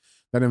decision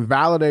that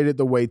invalidated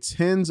the way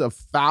tens of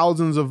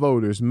thousands of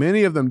voters,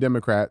 many of them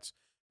Democrats,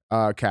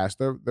 cast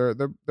their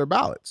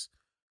ballots.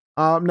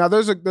 Now,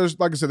 there's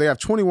like I said, they have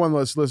 21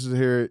 lists listed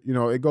here. You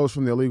know, it goes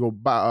from the illegal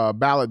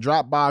ballot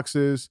drop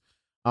boxes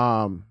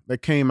that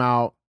came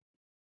out.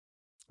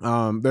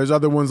 There's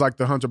other ones like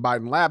the Hunter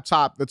Biden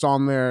laptop that's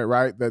on there,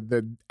 right?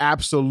 That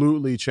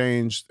absolutely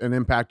changed and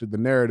impacted the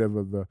narrative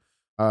of the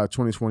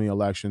 2020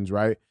 elections,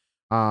 right?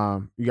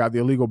 You got the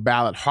illegal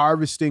ballot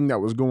harvesting that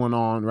was going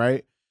on,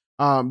 right?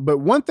 But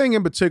one thing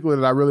in particular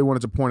that I really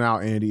wanted to point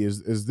out, Andy,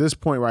 is this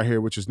point right here,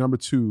 which is number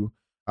 2,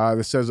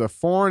 that says a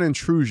foreign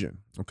intrusion,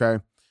 okay?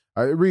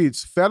 It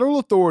reads, federal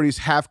authorities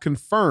have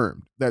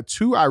confirmed that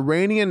 2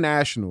 Iranian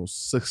nationals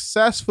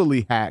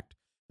successfully hacked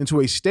into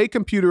a state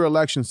computer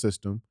election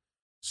system,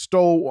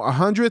 stole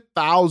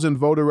 100,000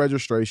 voter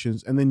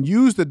registrations, and then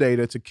used the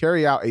data to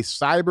carry out a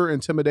cyber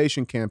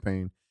intimidation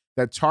campaign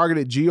that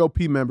targeted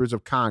GOP members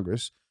of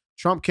Congress,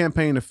 Trump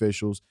campaign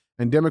officials,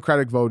 and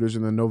Democratic voters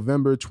in the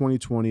November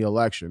 2020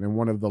 election in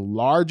one of the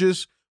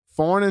largest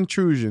foreign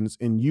intrusions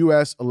in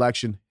U.S.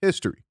 election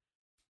history.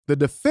 The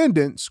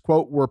defendants,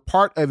 quote, were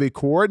part of a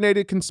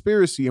coordinated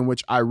conspiracy in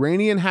which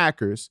Iranian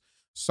hackers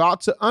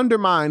sought to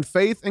undermine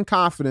faith and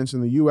confidence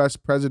in the U.S.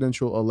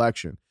 presidential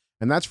election.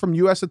 And that's from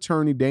U.S.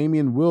 Attorney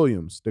Damian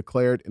Williams,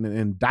 declared in an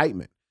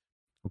indictment.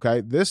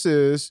 Okay, this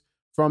is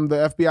from the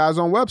FBI's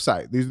own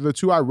website. These are the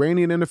two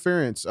Iranian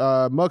interference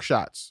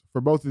mugshots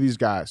for both of these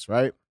guys,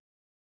 right?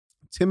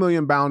 $10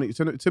 million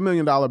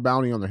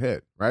bounty on their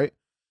head, right?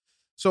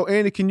 So,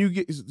 Andy, can you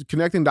get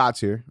connecting dots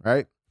here,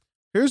 right?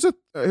 Here's a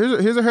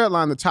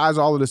headline that ties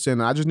all of this in.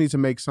 And I just need to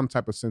make some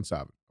type of sense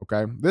of it,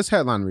 okay? This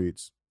headline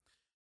reads,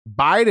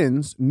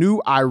 Biden's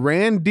new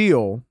Iran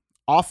deal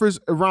offers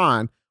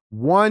Iran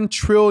 $1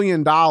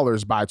 trillion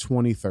by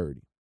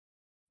 2030.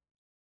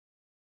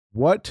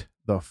 What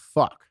the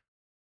fuck?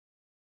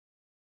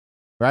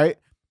 Right?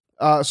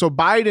 So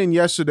Biden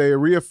yesterday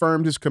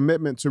reaffirmed his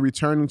commitment to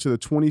returning to the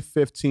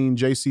 2015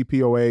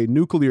 JCPOA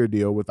nuclear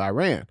deal with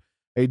Iran,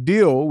 a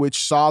deal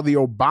which saw the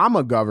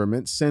Obama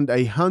government send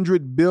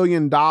 $100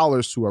 billion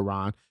to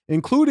Iran,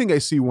 including a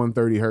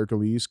C-130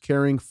 Hercules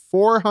carrying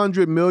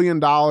 $400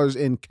 million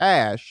in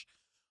cash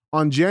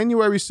on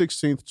January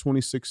 16th,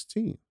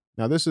 2016.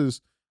 Now, this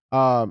is,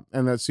 and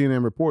that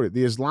CNN reported,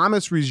 the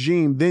Islamist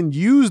regime then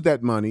used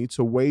that money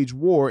to wage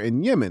war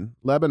in Yemen,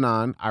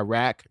 Lebanon,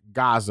 Iraq,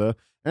 Gaza,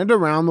 and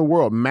around the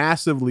world,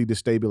 massively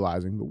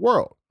destabilizing the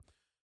world.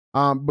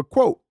 But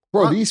quote,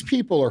 bro, these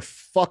people are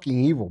fucking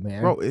evil,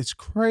 man. Bro, it's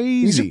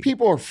crazy. These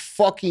people are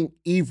fucking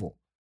evil.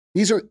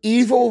 These are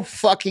evil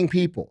fucking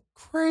people.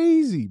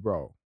 Crazy,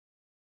 bro.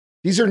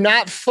 These are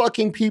not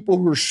fucking people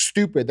who are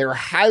stupid. They're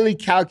highly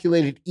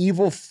calculated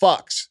evil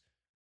fucks.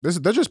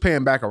 They're just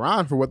paying back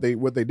around for what they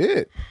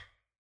did.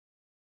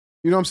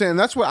 You know what I'm saying?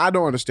 That's what I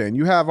don't understand.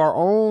 You have our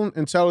own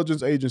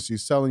intelligence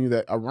agencies telling you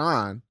that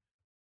Iran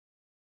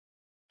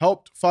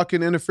helped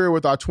fucking interfere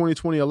with our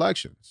 2020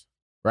 elections,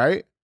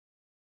 right?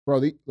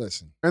 Bro,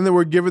 listen. And then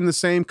we're giving the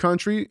same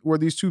country where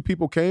these two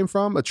people came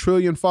from $1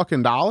 trillion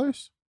fucking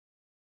dollars.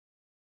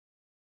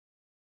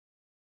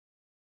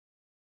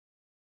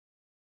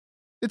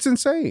 It's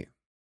insane.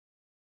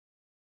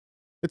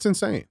 It's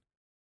insane.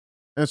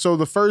 And so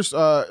the first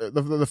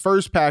the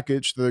first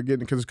package they're getting,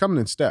 because it's coming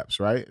in steps,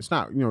 right? It's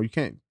not, you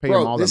can't pay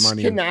them all that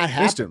money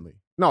instantly.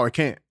 No, it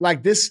can't.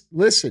 Like this,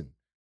 listen,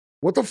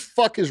 what the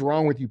fuck is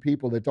wrong with you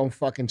people that don't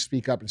fucking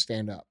speak up and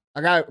stand up?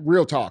 I got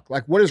real talk.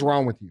 Like, what is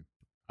wrong with you?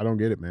 I don't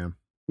get it, man.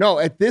 No,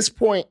 at this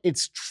point,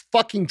 it's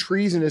fucking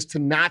treasonous to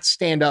not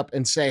stand up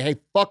and say, hey,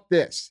 fuck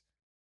this.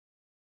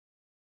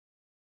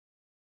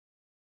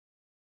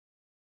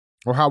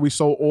 Or how we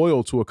sold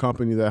oil to a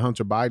company that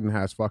Hunter Biden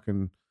has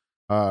fucking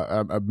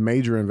a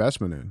major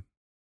investment in.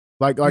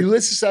 Like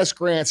Ulysses S.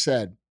 Grant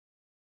said,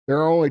 there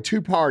are only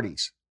two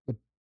parties, the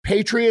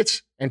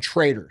patriots and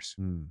traitors.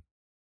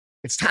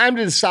 It's time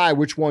to decide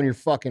which one you're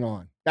fucking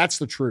on. That's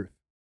the truth.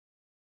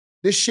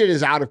 This shit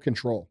is out of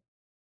control.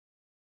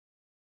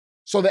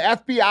 So the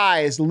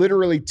FBI is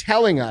literally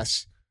telling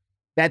us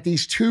that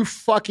these two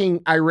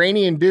fucking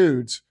Iranian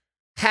dudes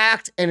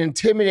hacked and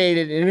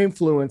intimidated and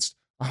influenced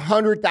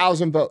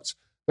 100,000 votes.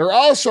 They're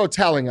also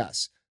telling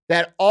us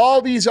that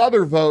all these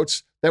other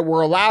votes that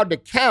we're allowed to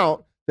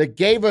count that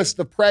gave us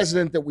the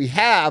president that we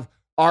have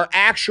are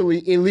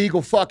actually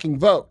illegal fucking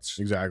votes.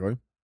 Exactly.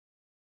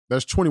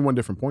 There's 21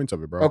 different points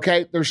of it, bro.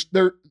 Okay,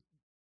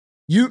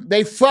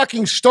 they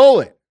fucking stole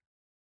it.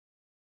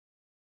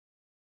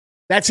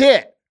 That's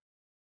it.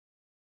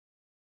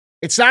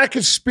 It's not a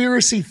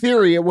conspiracy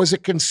theory. It was a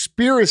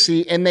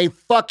conspiracy and they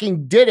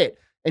fucking did it.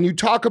 And you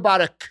talk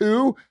about a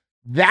coup,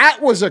 that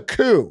was a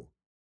coup.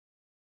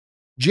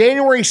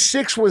 January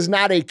 6th was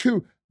not a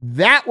coup.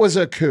 That was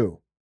a coup.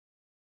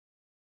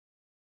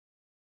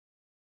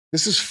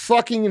 This is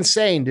fucking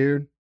insane,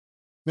 dude.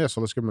 Yeah,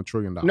 so let's give them $1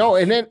 trillion. No,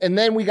 and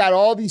then we got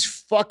all these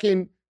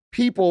fucking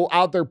people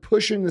out there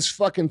pushing this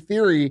fucking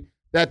theory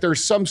that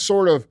there's some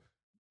sort of,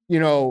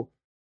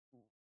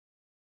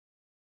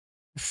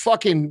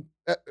 fucking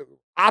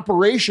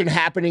operation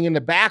happening in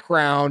the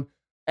background.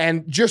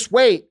 And just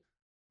wait.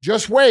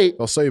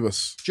 They'll save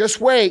us.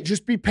 Just wait.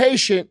 Just be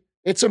patient.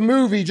 It's a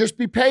movie. Just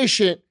be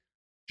patient.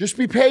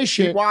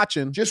 Keep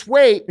watching. Just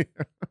wait.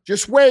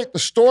 Just wait. The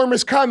storm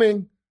is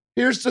coming.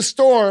 Here's the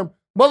storm.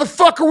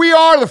 Motherfucker, we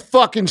are the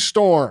fucking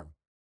storm.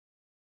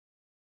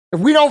 If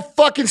we don't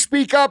fucking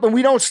speak up and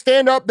we don't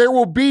stand up, there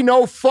will be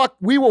no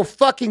we will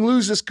fucking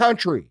lose this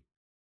country.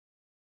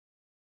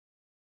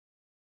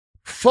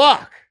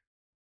 Fuck.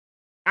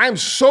 I'm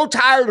so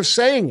tired of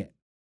saying it.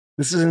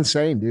 This is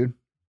insane, dude.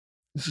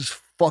 This is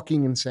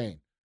fucking insane.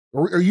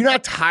 Are you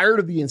not tired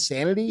of the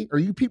insanity? Are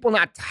you people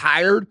not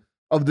tired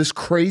of this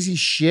crazy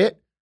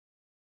shit?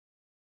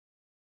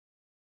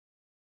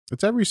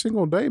 It's every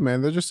single day,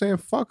 man. They're just saying,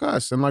 fuck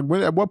us. And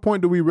at what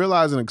point do we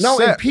realize and accept?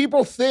 No, and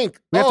people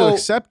think, we have to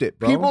accept it,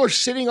 bro. People are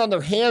sitting on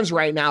their hands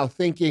right now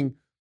thinking,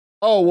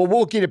 oh, well,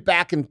 we'll get it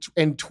back in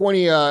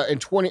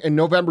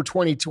November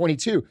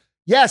 2022.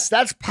 Yes,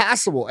 that's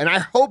possible. And I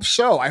hope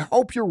so. I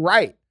hope you're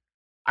right.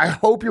 I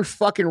hope you're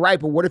fucking right,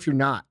 but what if you're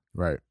not?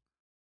 Right.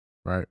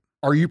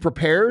 Are you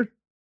prepared?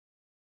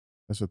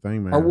 That's the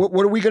thing, man. Or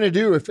what are we going to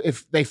do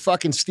if they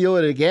fucking steal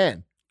it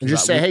again? And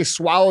just say, hey,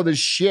 swallow this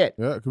shit.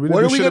 Yeah, because we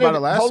didn't do shit about it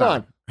last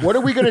time. What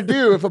are we going to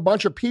do if a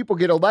bunch of people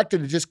get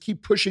elected to just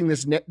keep pushing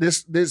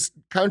this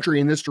country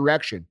in this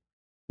direction?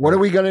 What are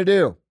we going to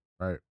do?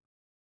 Right.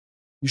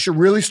 You should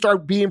really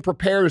start being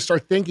prepared and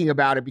start thinking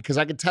about it, because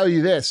I can tell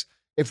you this.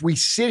 If we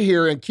sit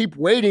here and keep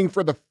waiting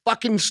for the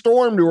fucking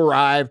storm to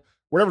arrive,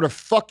 whatever the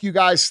fuck you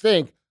guys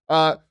think,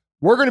 we're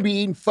going to be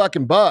eating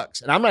fucking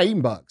bugs. And I'm not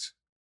eating bugs.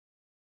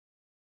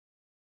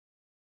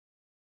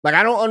 Like,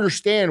 I don't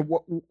understand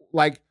what,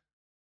 like,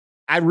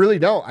 I really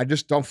don't. I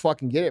just don't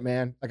fucking get it,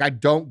 man. Like, I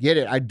don't get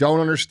it. I don't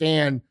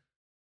understand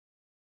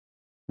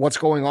what's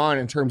going on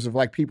in terms of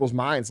like people's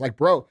minds. Like,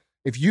 bro,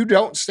 if you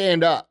don't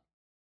stand up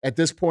at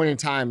this point in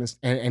time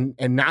and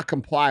not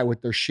comply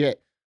with their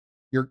shit,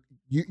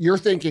 you're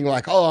thinking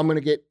like, oh, I'm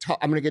gonna get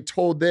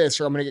told this,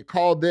 or I'm gonna get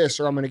called this,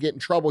 or I'm gonna get in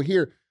trouble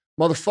here,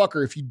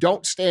 motherfucker. If you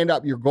don't stand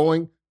up, you're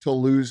going to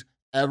lose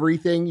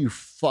everything you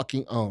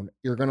fucking own.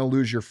 You're gonna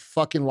lose your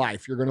fucking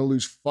life. You're gonna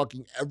lose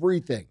fucking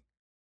everything.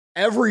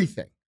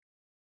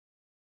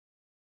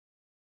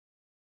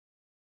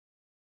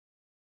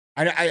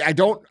 I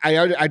don't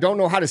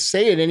know how to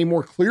say it any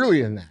more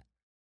clearly than that.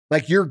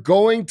 Like, you're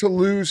going to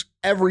lose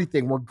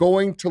everything. We're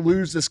going to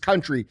lose this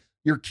country.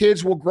 Your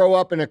kids will grow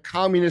up in a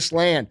communist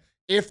land,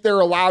 if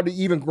they're allowed to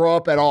even grow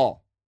up at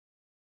all.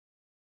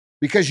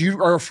 Because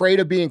you are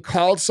afraid of being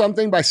called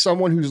something by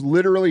someone who's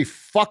literally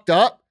fucked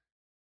up,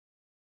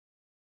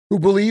 who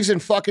believes in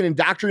fucking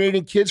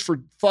indoctrinating kids for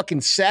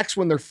fucking sex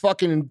when they're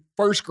fucking in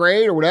first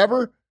grade or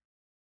whatever.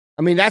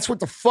 I mean, that's what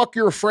the fuck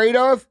you're afraid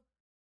of?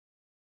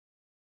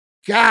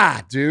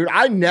 God, dude,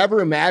 I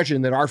never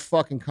imagined that our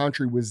fucking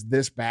country was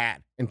this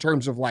bad in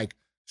terms of like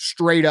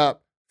straight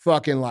up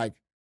fucking like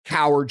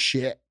coward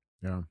shit.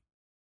 Yeah.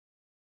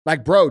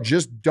 Like, bro,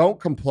 just don't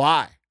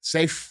comply.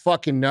 Say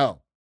fucking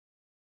no.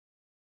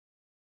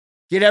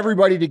 Get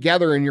everybody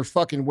together in your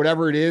fucking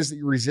whatever it is that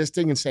you're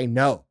resisting and say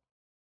no.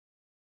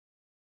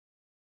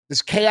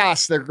 This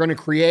chaos they're going to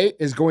create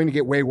is going to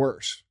get way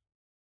worse.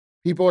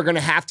 People are going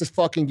to have to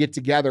fucking get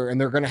together,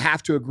 and they're going to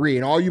have to agree.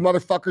 And all you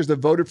motherfuckers that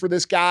voted for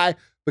this guy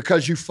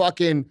because you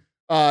fucking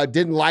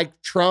didn't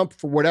like Trump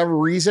for whatever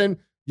reason,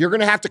 you're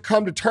going to have to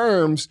come to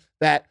terms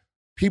that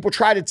people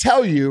try to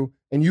tell you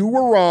and you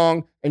were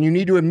wrong, and you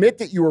need to admit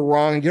that you were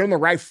wrong and get on the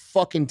right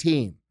fucking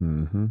team.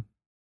 Mm-hmm.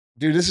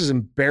 Dude, this is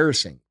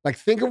embarrassing. Like,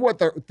 think of what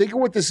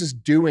this is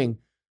doing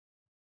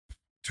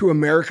to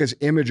America's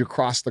image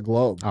across the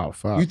globe. Oh,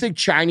 fuck. You think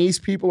Chinese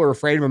people are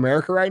afraid of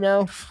America right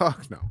now?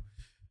 Fuck no.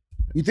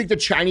 You think the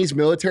Chinese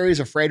military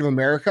is afraid of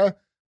America?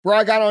 Bro,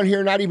 I got on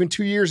here not even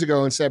 2 years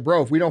ago and said,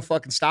 bro, if we don't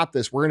fucking stop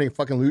this, we're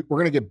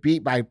gonna get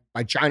beat by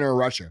China or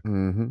Russia.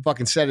 Mm-hmm.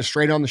 Fucking said it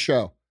straight on the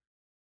show.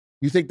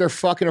 You think they're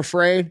fucking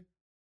afraid?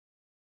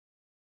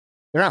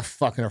 They're not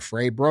fucking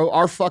afraid, bro.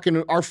 Our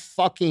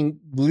fucking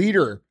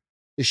leader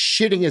is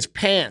shitting his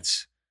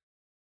pants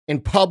in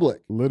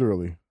public.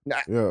 Literally.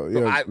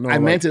 I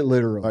meant it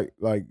literally.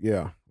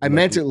 Yeah. I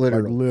meant it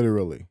literally. Like,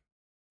 literally.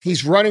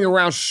 He's running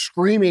around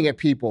screaming at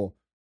people.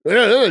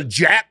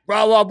 Jack,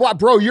 blah, blah, blah.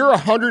 Bro, you're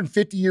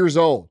 150 years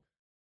old.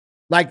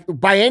 Like,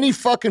 by any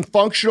fucking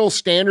functional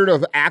standard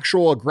of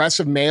actual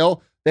aggressive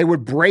male, they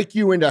would break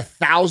you into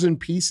 1,000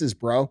 pieces,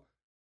 bro.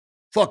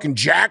 Fucking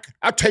Jack,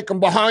 I'll take him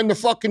behind the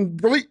fucking...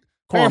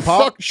 Man,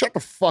 shut the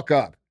fuck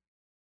up.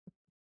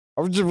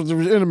 I was just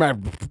in my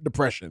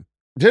depression.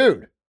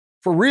 Dude,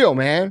 for real,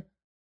 man.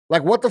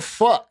 Like, what the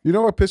fuck? You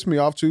know what pissed me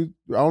off, too?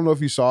 I don't know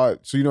if you saw it.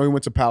 So, he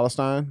went to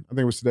Palestine. I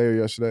think it was today or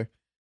yesterday.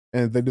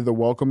 And they did the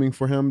welcoming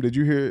for him. Did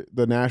you hear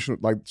the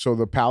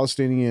the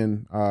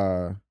Palestinian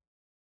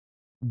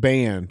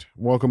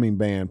welcoming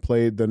band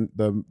played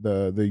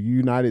the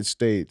United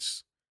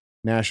States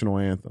national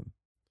anthem.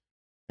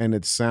 And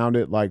it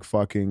sounded like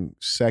fucking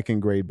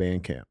second grade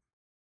band camp.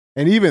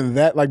 And even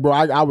that, like, bro,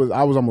 I was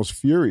almost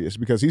furious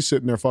because he's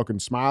sitting there fucking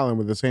smiling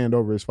with his hand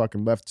over his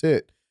fucking left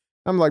tit.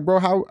 I'm like, bro,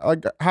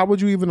 how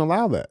would you even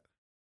allow that?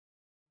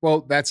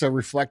 Well, that's a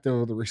reflective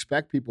of the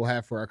respect people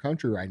have for our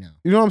country right now.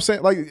 You know what I'm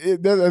saying? Like,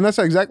 and that's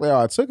exactly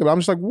how I took it. I'm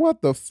just like,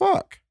 what the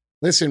fuck?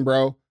 Listen,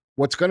 bro,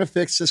 what's going to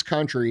fix this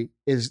country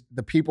is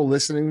the people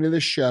listening to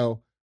this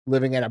show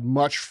living at a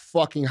much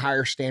fucking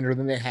higher standard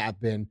than they have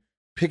been,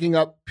 getting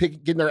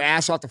their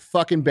ass off the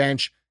fucking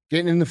bench,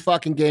 getting in the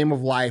fucking game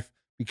of life,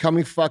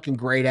 becoming fucking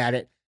great at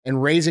it,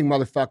 and raising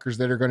motherfuckers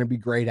that are going to be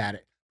great at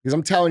it. Because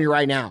I'm telling you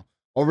right now,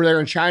 over there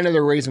in China,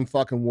 they're raising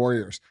fucking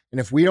warriors. And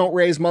if we don't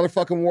raise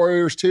motherfucking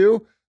warriors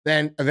too,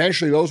 then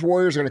eventually those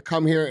warriors are going to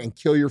come here and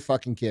kill your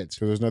fucking kids.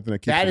 Because there's nothing to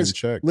keep them in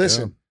check.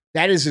 Listen,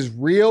 that is as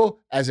real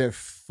as it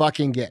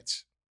fucking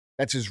gets.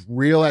 That's as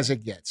real as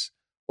it gets.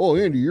 Oh,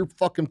 Andy, you're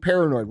fucking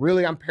paranoid.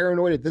 Really? I'm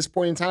paranoid at this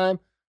point in time?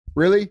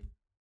 Really?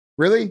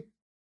 Really?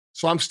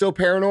 So I'm still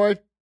paranoid?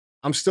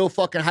 I'm still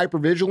fucking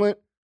hypervigilant?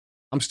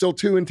 I'm still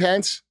too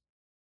intense?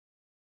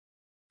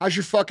 How's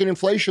your fucking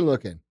inflation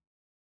looking?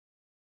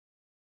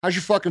 How's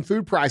your fucking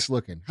food price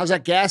looking? How's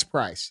that gas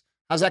price?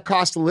 How's that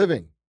cost of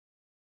living?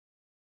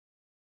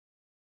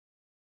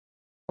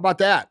 about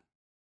that?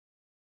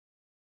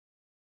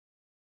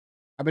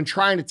 I've been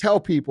trying to tell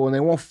people and they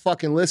won't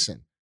fucking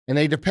listen. And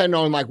they depend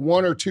on like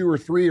 1 or 2 or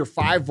 3 or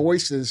 5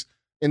 voices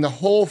in the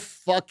whole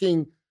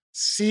fucking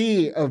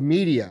sea of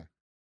media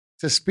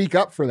to speak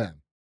up for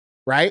them,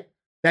 right?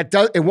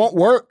 It won't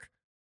work.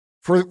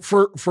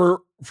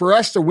 For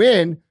us to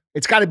win,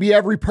 it's got to be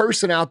every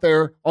person out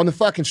there on the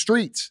fucking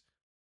streets,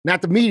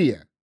 not the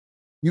media.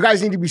 You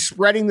guys need to be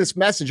spreading this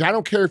message. I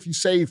don't care if you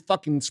say you're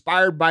fucking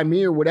inspired by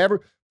me or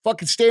whatever.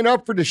 Fucking stand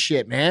up for this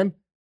shit, man.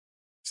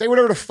 Say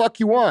whatever the fuck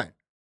you want.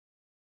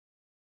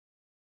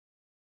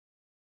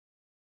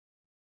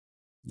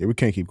 Yeah, we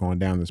can't keep going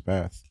down this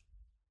path.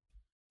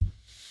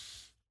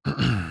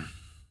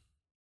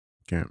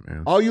 Can't,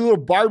 man. All you little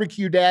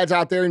barbecue dads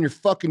out there in your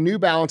fucking New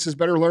Balances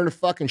better learn to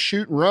fucking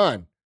shoot and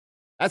run.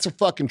 That's a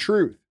fucking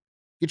truth.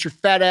 Get your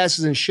fat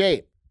asses in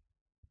shape.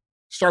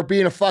 Start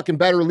being a fucking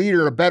better leader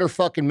and a better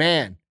fucking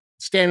man.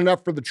 Standing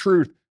up for the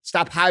truth.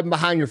 Stop hiding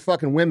behind your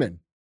fucking women.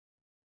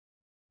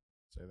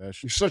 Say that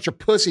shit. You're such a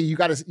pussy. You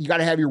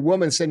gotta have your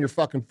woman send your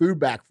fucking food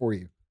back for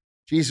you.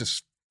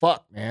 Jesus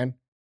fuck, man.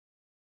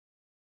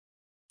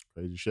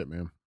 Crazy shit,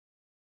 man.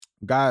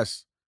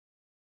 Guys,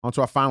 on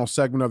to our final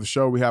segment of the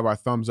show. We have our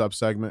thumbs up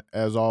segment,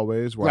 as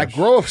always. Like,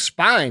 grow a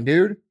spine,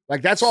 dude.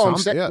 Like, that's all I'm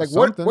saying. Yeah, like,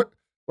 something. what?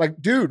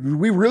 Like, dude, do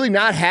we really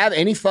not have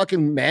any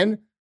fucking men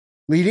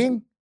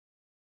leading?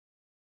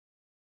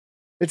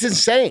 It's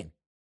insane.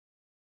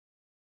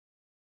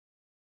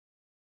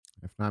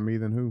 If not me,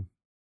 then who?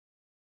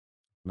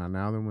 Not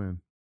now, then when?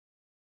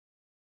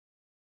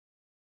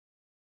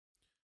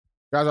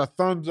 Guys, our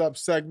thumbs up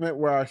segment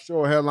where I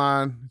show a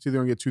headline. It's either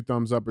going to get 2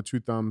 thumbs up or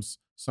 2 thumbs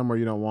somewhere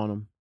you don't want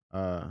them.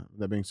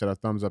 That being said, our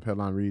thumbs up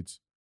headline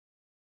reads,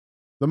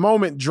 "The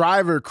moment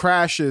driver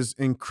crashes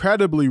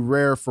incredibly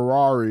rare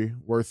Ferrari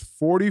worth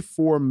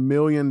 $44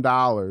 million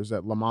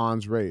at Le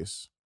Mans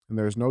race, and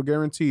there's no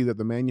guarantee that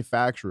the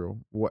manufacturer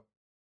will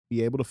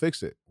be able to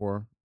fix it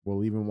or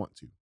will even want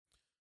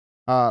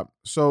to."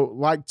 So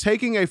like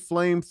taking a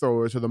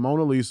flamethrower to the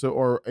Mona Lisa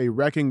or a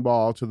wrecking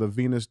ball to the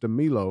Venus de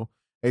Milo,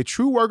 a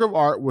true work of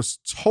art was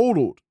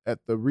totaled at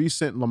the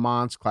recent Le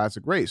Mans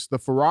Classic race. The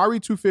Ferrari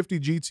 250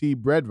 GT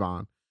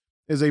Bredvan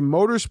is a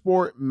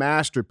motorsport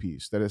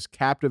masterpiece that has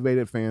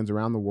captivated fans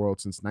around the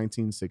world since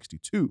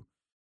 1962.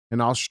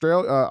 An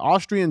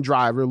Austrian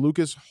driver,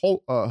 Lucas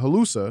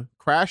Halusa,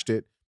 crashed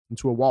it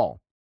into a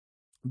wall.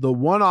 The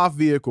one-off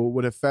vehicle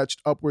would have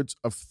fetched upwards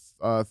of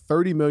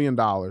 $30 million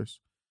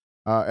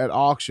at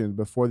auction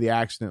before the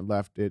accident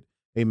left it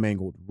a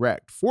mangled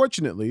wreck.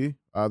 Fortunately,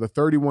 the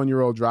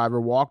 31-year-old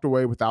driver walked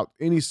away without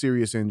any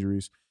serious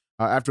injuries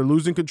after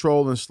losing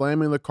control and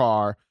slamming the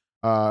car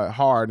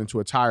hard into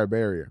a tire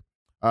barrier.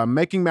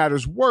 Making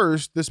matters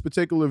worse, this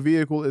particular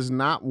vehicle is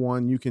not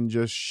one you can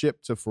just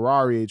ship to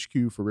Ferrari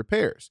HQ for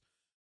repairs.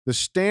 The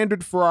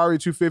standard Ferrari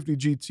 250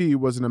 GT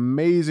was an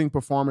amazing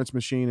performance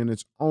machine in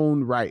its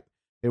own right.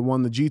 It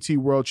won the GT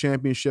World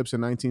Championships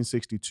in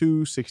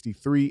 1962,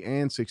 63,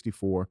 and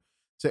 64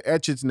 to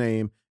etch its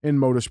name in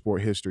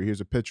motorsport history.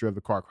 Here's a picture of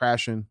the car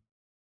crashing.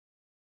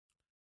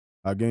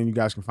 Again, you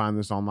guys can find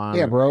this online.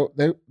 Yeah, bro.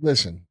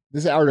 Listen,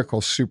 this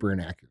article's super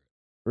inaccurate.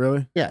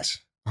 Really? Yes,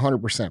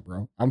 100%,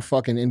 bro. I'm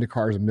fucking into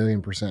cars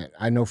 1,000,000%.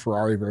 I know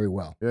Ferrari very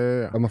well.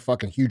 Yeah. I'm a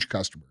fucking huge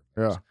customer.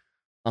 Yeah.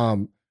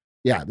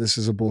 Yeah, this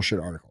is a bullshit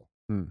article.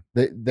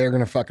 They're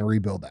gonna fucking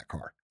rebuild that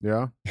car.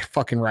 Yeah? You're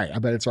fucking right. I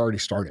bet it's already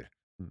started.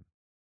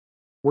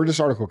 Where'd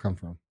this article come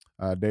from?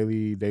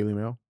 Daily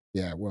Mail.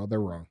 Yeah, well, they're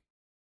wrong.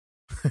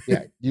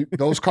 Yeah,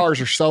 those cars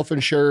are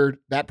self-insured.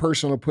 That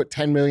person will put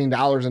 $10 million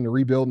into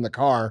rebuilding the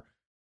car,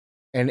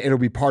 and it'll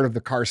be part of the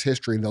car's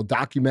history. They'll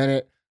document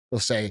it. They'll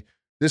say,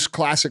 this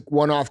classic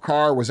one-off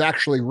car was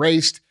actually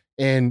raced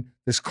in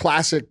this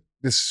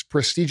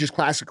prestigious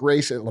classic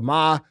race at Le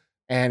Mans,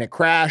 and it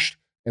crashed,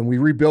 and we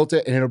rebuilt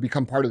it, and it'll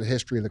become part of the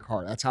history of the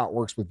car. That's how it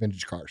works with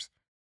vintage cars.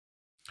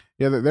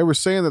 Yeah, they were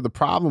saying that the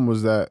problem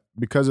was that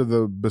because of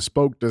the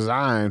bespoke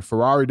design,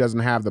 Ferrari doesn't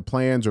have the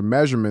plans or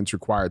measurements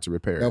required to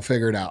repair it. They'll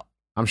figure it out.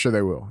 I'm sure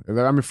they will.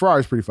 I mean,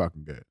 Ferrari's pretty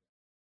fucking good.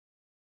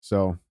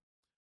 So,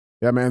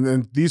 yeah, man.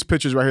 And these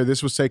pictures right here,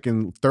 this was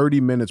taken 30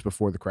 minutes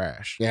before the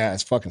crash. Yeah,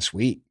 it's fucking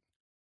sweet.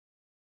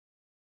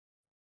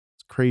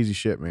 It's crazy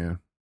shit, man.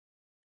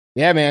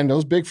 Yeah, man.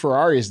 Those big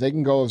Ferraris, they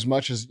can go as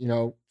much as,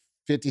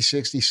 50,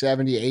 60,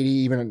 70, 80,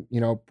 even,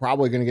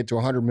 probably going to get to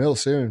 100 mil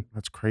soon.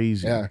 That's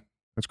crazy. Yeah.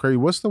 That's crazy.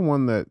 What's the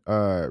one that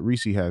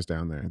Reese has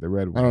down there? The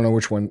red one. I don't know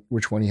which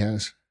one he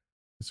has.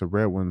 It's a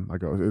red one.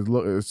 Like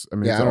it's I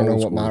don't know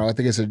what model. I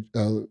think it's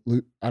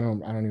I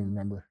don't even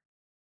remember.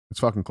 It's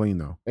fucking clean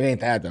though. It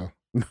ain't that though.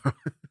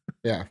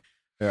 Yeah.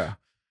 Yeah.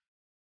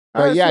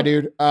 But yeah,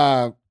 dude.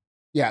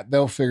 Yeah,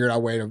 they'll figure out a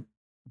way to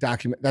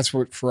document. That's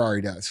what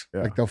Ferrari does.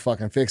 Yeah. Like they'll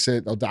fucking fix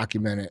it. They'll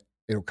document it.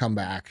 It'll come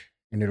back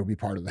and it'll be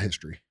part of the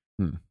history.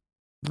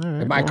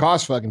 Right, it might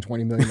cost fucking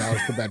 $20 million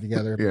to put that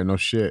together. Yeah, no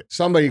shit.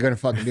 Somebody's gonna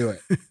fucking do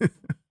it.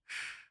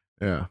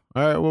 Yeah.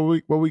 All right.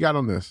 What we got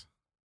on this?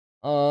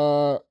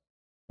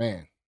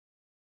 Man,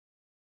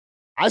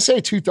 I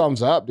say 2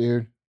 thumbs up,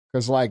 dude.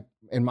 Because, like,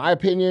 in my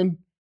opinion,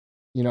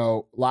 you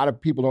know, a lot of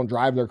people don't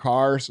drive their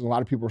cars, and a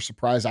lot of people are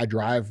surprised I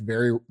drive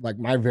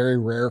my very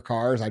rare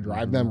cars. I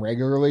drive them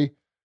regularly.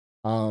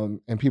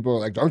 And people are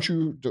like, why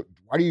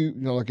do you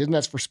know, like, isn't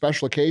that for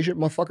special occasion?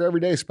 Motherfucker, every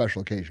day is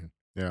special occasion.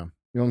 Yeah. You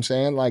know what I'm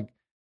saying? Like,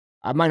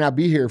 I might not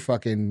be here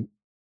fucking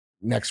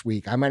next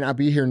week. I might not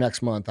be here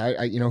next month.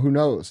 I you know, who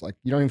knows? Like,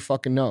 you don't even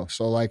fucking know.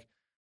 So like,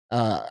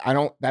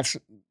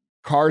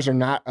 cars are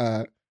not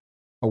a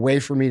way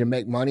for me to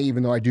make money,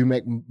 even though I do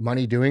make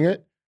money doing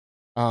it.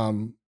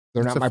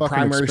 They're It's not a my fucking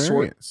primary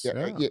experience.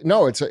 source. Yeah.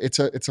 No, it's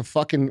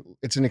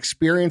an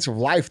experience of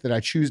life that I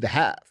choose to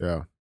have.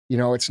 Yeah. You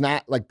know, it's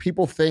not like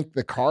people think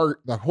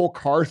the whole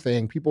car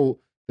thing, people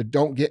that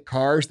don't get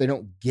cars, they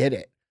don't get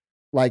it.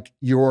 Like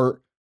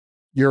you're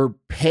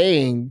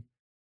paying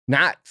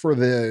not for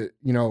the,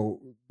 you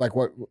know, like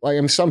I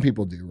mean, some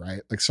people do,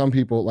 right? Like some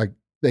people, like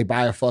they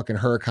buy a fucking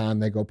Huracan,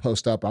 they go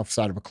post up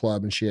outside of a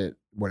club and shit,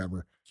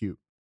 whatever. Cute.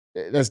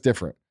 That's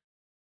different.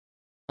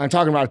 I'm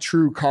talking about a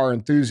true car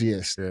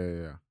enthusiast.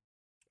 Yeah.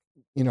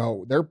 You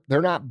know,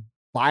 they're not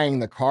buying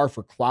the car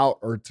for clout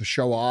or to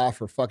show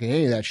off or fucking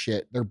any of that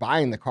shit. They're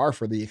buying the car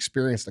for the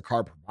experience the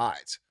car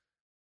provides.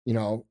 You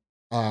know,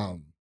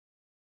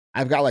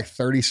 I've got like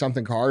 30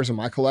 something cars in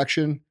my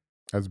collection.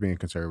 That's being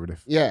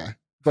conservative. Yeah.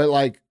 But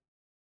like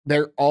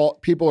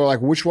people are like,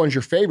 which one's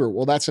your favorite?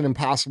 Well, that's an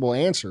impossible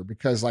answer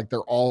because like they're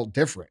all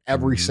different.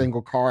 Every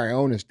single car I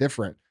own is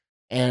different.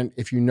 And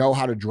if you know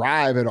how to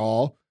drive at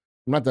all,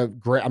 I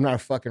could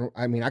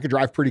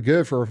drive pretty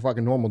good for a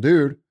fucking normal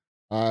dude.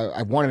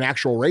 I've won an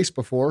actual race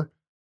before,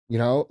 you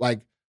know, like,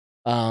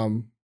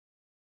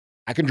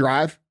 I can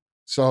drive.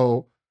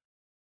 So,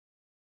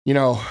 you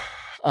know,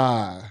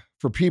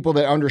 for people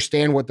that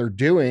understand what they're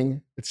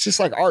doing, it's just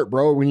like art,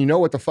 bro. When you know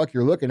what the fuck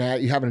you're looking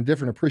at, you have a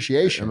different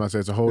appreciation. I'm gonna say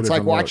it's a whole It's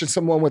different like watching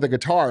someone with a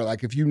guitar.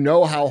 Like if you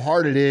know how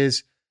hard it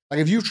is, like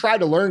if you've tried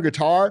to learn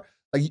guitar,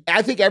 like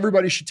I think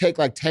everybody should take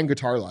like 10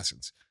 guitar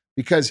lessons,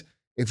 because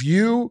if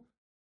you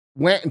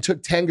went and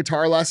took 10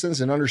 guitar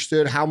lessons and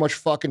understood how much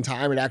fucking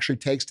time it actually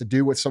takes to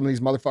do what some of these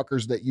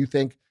motherfuckers that you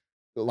think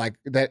like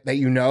that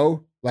you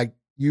know, like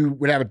you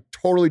would have a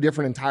totally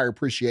different entire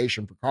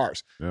appreciation for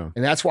cars. Yeah.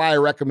 And that's why I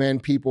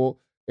recommend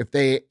people, if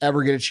they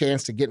ever get a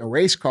chance to get in a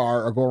race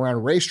car or go around a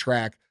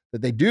racetrack,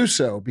 that they do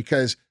so,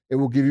 because it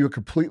will give you a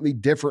completely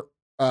different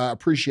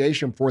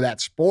appreciation for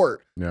that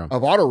sport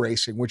of auto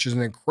racing, which is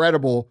an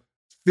incredible,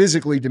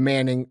 physically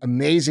demanding,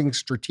 amazing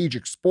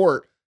strategic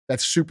sport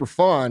that's super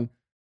fun.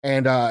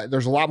 And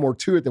there's a lot more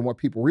to it than what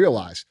people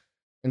realize.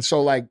 And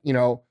so, like, you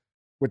know,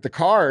 with the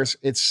cars,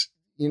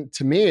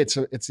 to me, it's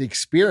the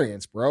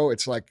experience, bro.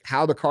 It's like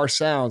how the car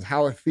sounds,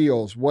 how it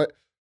feels,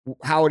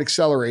 how it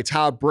accelerates,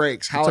 how it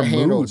brakes, how it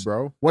handles, mood,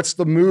 bro. What's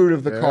the mood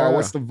of the car?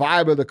 What's the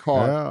vibe of the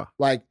car? Yeah.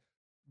 Like,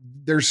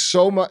 there's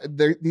so much.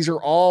 These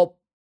are all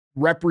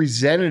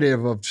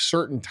representative of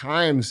certain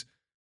times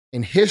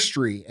in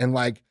history, and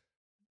like,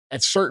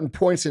 at certain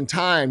points in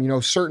time, you know,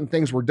 certain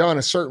things were done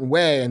a certain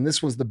way. And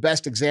this was the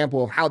best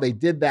example of how they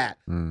did that.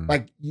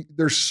 Like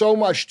there's so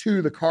much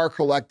to the car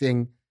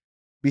collecting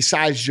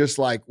besides just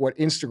like what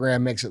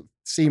Instagram makes it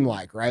seem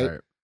like. Right.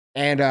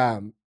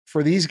 And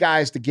for these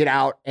guys to get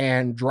out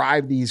and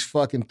drive these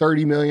fucking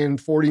 $30 million,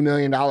 $40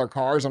 million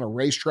cars on a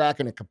racetrack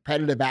in a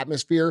competitive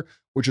atmosphere,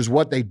 which is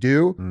what they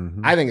do,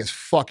 I think it's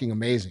fucking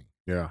amazing.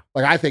 Yeah.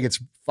 Like, I think it's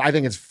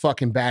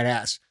fucking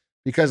badass.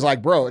 Because,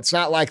 like, bro, it's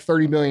not like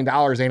 $30 million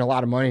ain't a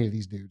lot of money to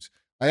these dudes.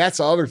 Like, that's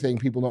the other thing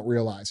people don't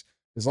realize.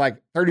 It's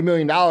like $30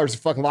 million is a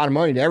fucking lot of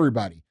money to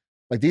everybody.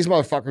 Like, these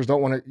motherfuckers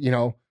don't want to, you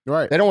know,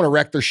 they don't want to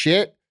wreck their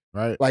shit.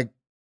 Right. Like,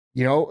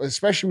 you know,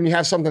 especially when you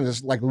have something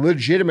that's like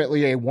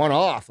legitimately a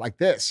one-off like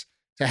this,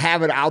 to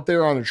have it out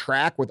there on the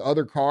track with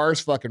other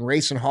cars fucking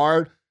racing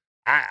hard.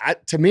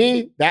 To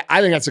me, I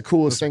think that's the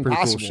coolest thing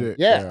possible. Cool shit.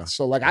 Yeah.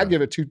 So, like, I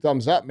give it 2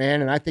 thumbs up,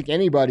 man. And I think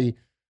anybody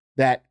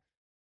that,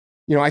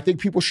 you know, I think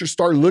people should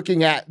start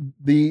looking at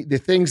the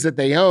things that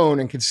they own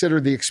and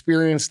consider the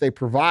experience they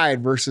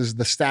provide versus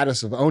the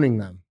status of owning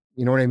them.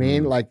 You know what I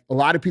mean? Like, a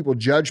lot of people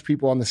judge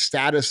people on the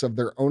status of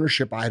their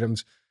ownership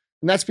items.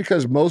 And that's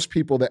because most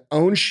people that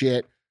own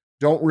shit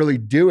don't really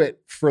do it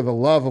for the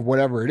love of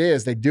whatever it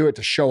is. They do it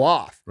to show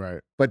off. Right.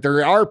 But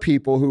there are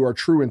people who are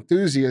true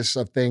enthusiasts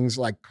of things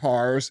like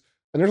cars.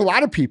 And there's a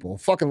lot of people, a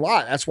fucking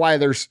lot. That's why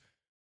there's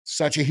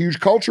such a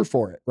huge culture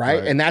for it.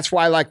 Right. And that's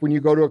why, like, when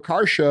you go to a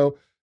car show,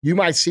 you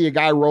might see a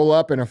guy roll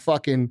up in a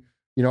fucking,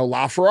 you know,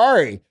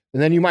 LaFerrari.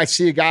 And then you might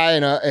see a guy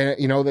in a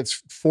you know,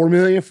 that's $4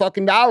 million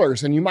fucking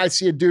dollars. And you might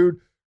see a dude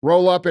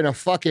roll up in a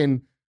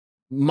fucking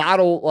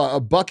model, a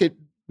bucket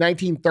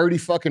 1930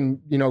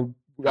 fucking, you know,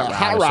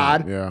 hot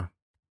rod. Yeah.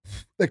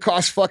 That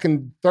costs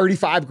fucking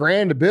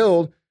 $35,000 to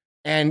build.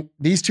 And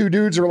these two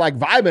dudes are like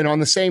vibing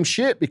on the same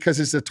shit because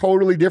it's a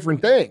totally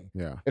different thing.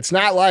 Yeah. It's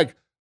not like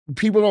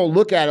people don't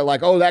look at it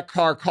like, oh, that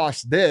car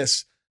costs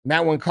this and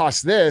that one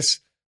costs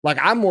this. Like,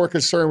 I'm more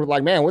concerned with,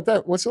 like, man,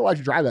 what's it like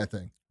to drive that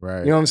thing? Right.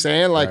 You know what I'm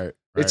saying? Like,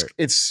 Right.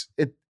 it's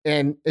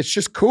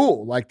just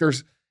cool. Like,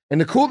 and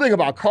the cool thing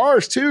about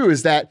cars too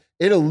is that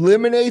it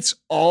eliminates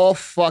all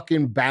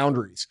fucking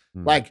boundaries.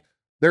 Like,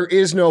 There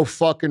is no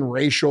fucking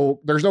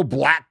there's no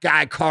black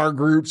guy car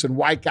groups and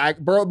white guy.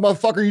 Bro,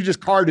 motherfucker, you just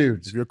car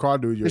dudes. If you're a car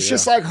dude, it's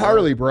just like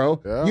Harley, bro.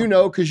 Yeah. You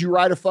know, because you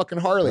ride a fucking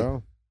Harley.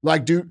 Yeah.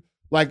 Like, dude,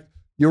 like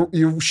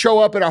you show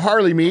up at a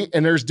Harley meet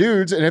and there's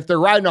dudes, and if they're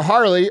riding a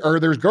Harley or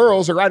there's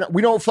girls are riding,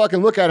 we don't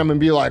fucking look at them and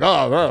be like,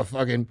 oh,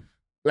 fucking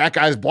that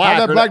guy's black.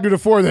 How'd that black dude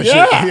afford that shit?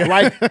 Yeah,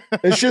 like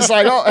it's just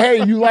like, oh,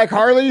 hey, you like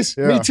Harleys?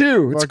 Yeah. Me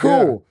too. It's Fuck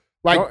cool.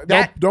 Like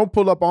don't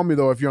pull up on me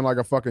though if you're on like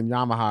a fucking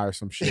Yamaha or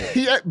some shit.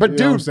 Yeah, but You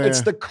know what I'm dude, saying?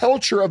 it's the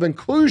culture of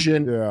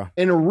inclusion Yeah.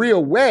 in a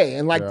real way.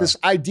 And like this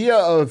idea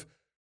of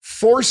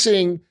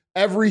forcing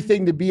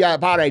everything to be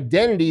about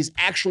identities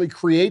actually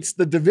creates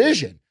the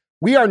division.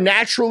 We are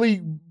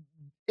naturally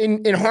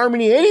in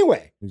harmony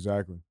anyway.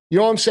 Exactly. You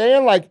know what I'm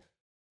saying? Like,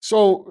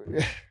 so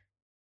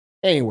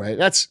anyway,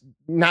 that's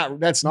neither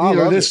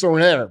this nor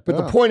there. But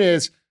the point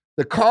is,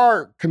 the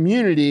car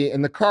community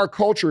and the car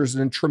culture is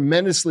a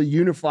tremendously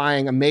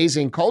unifying,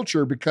 amazing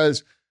culture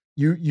because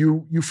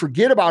you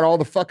forget about all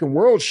the fucking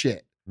world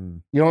shit.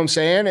 You know what I'm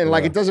saying? And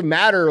like, it doesn't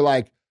matter.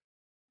 Like,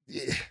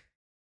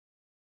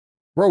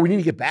 bro, we need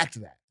to get back to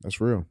that. That's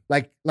real.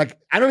 Like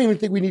I don't even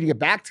think we need to get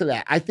back to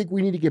that. I think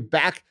we need to get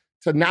back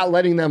to not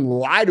letting them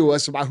lie to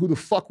us about who the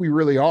fuck we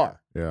really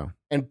are. Yeah.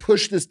 And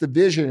push this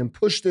division and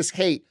push this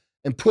hate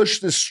and push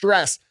this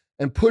stress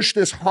and push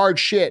this hard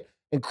shit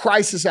and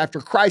crisis after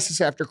crisis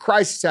after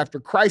crisis after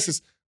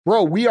crisis.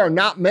 Bro, we are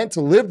not meant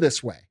to live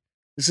this way.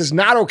 This is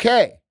not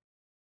okay.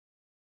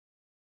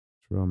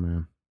 It's real,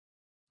 man.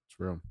 It's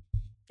real.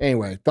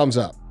 Anyway, thumbs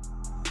up.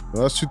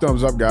 Well, that's 2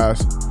 thumbs up,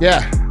 guys.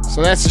 Yeah.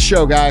 So that's the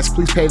show, guys.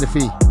 Please pay the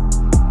fee.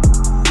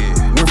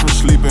 Went from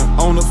sleeping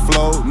on the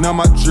floor, now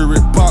my jewelry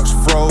box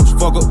froze.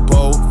 Fuck a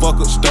bowl,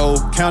 fuck a stove,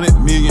 counted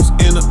millions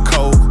in a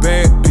cold.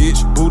 Bad bitch,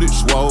 booted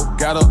swole,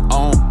 got her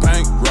on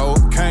bankroll,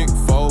 can't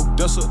fold,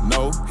 that's a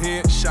no.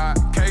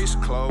 Headshot.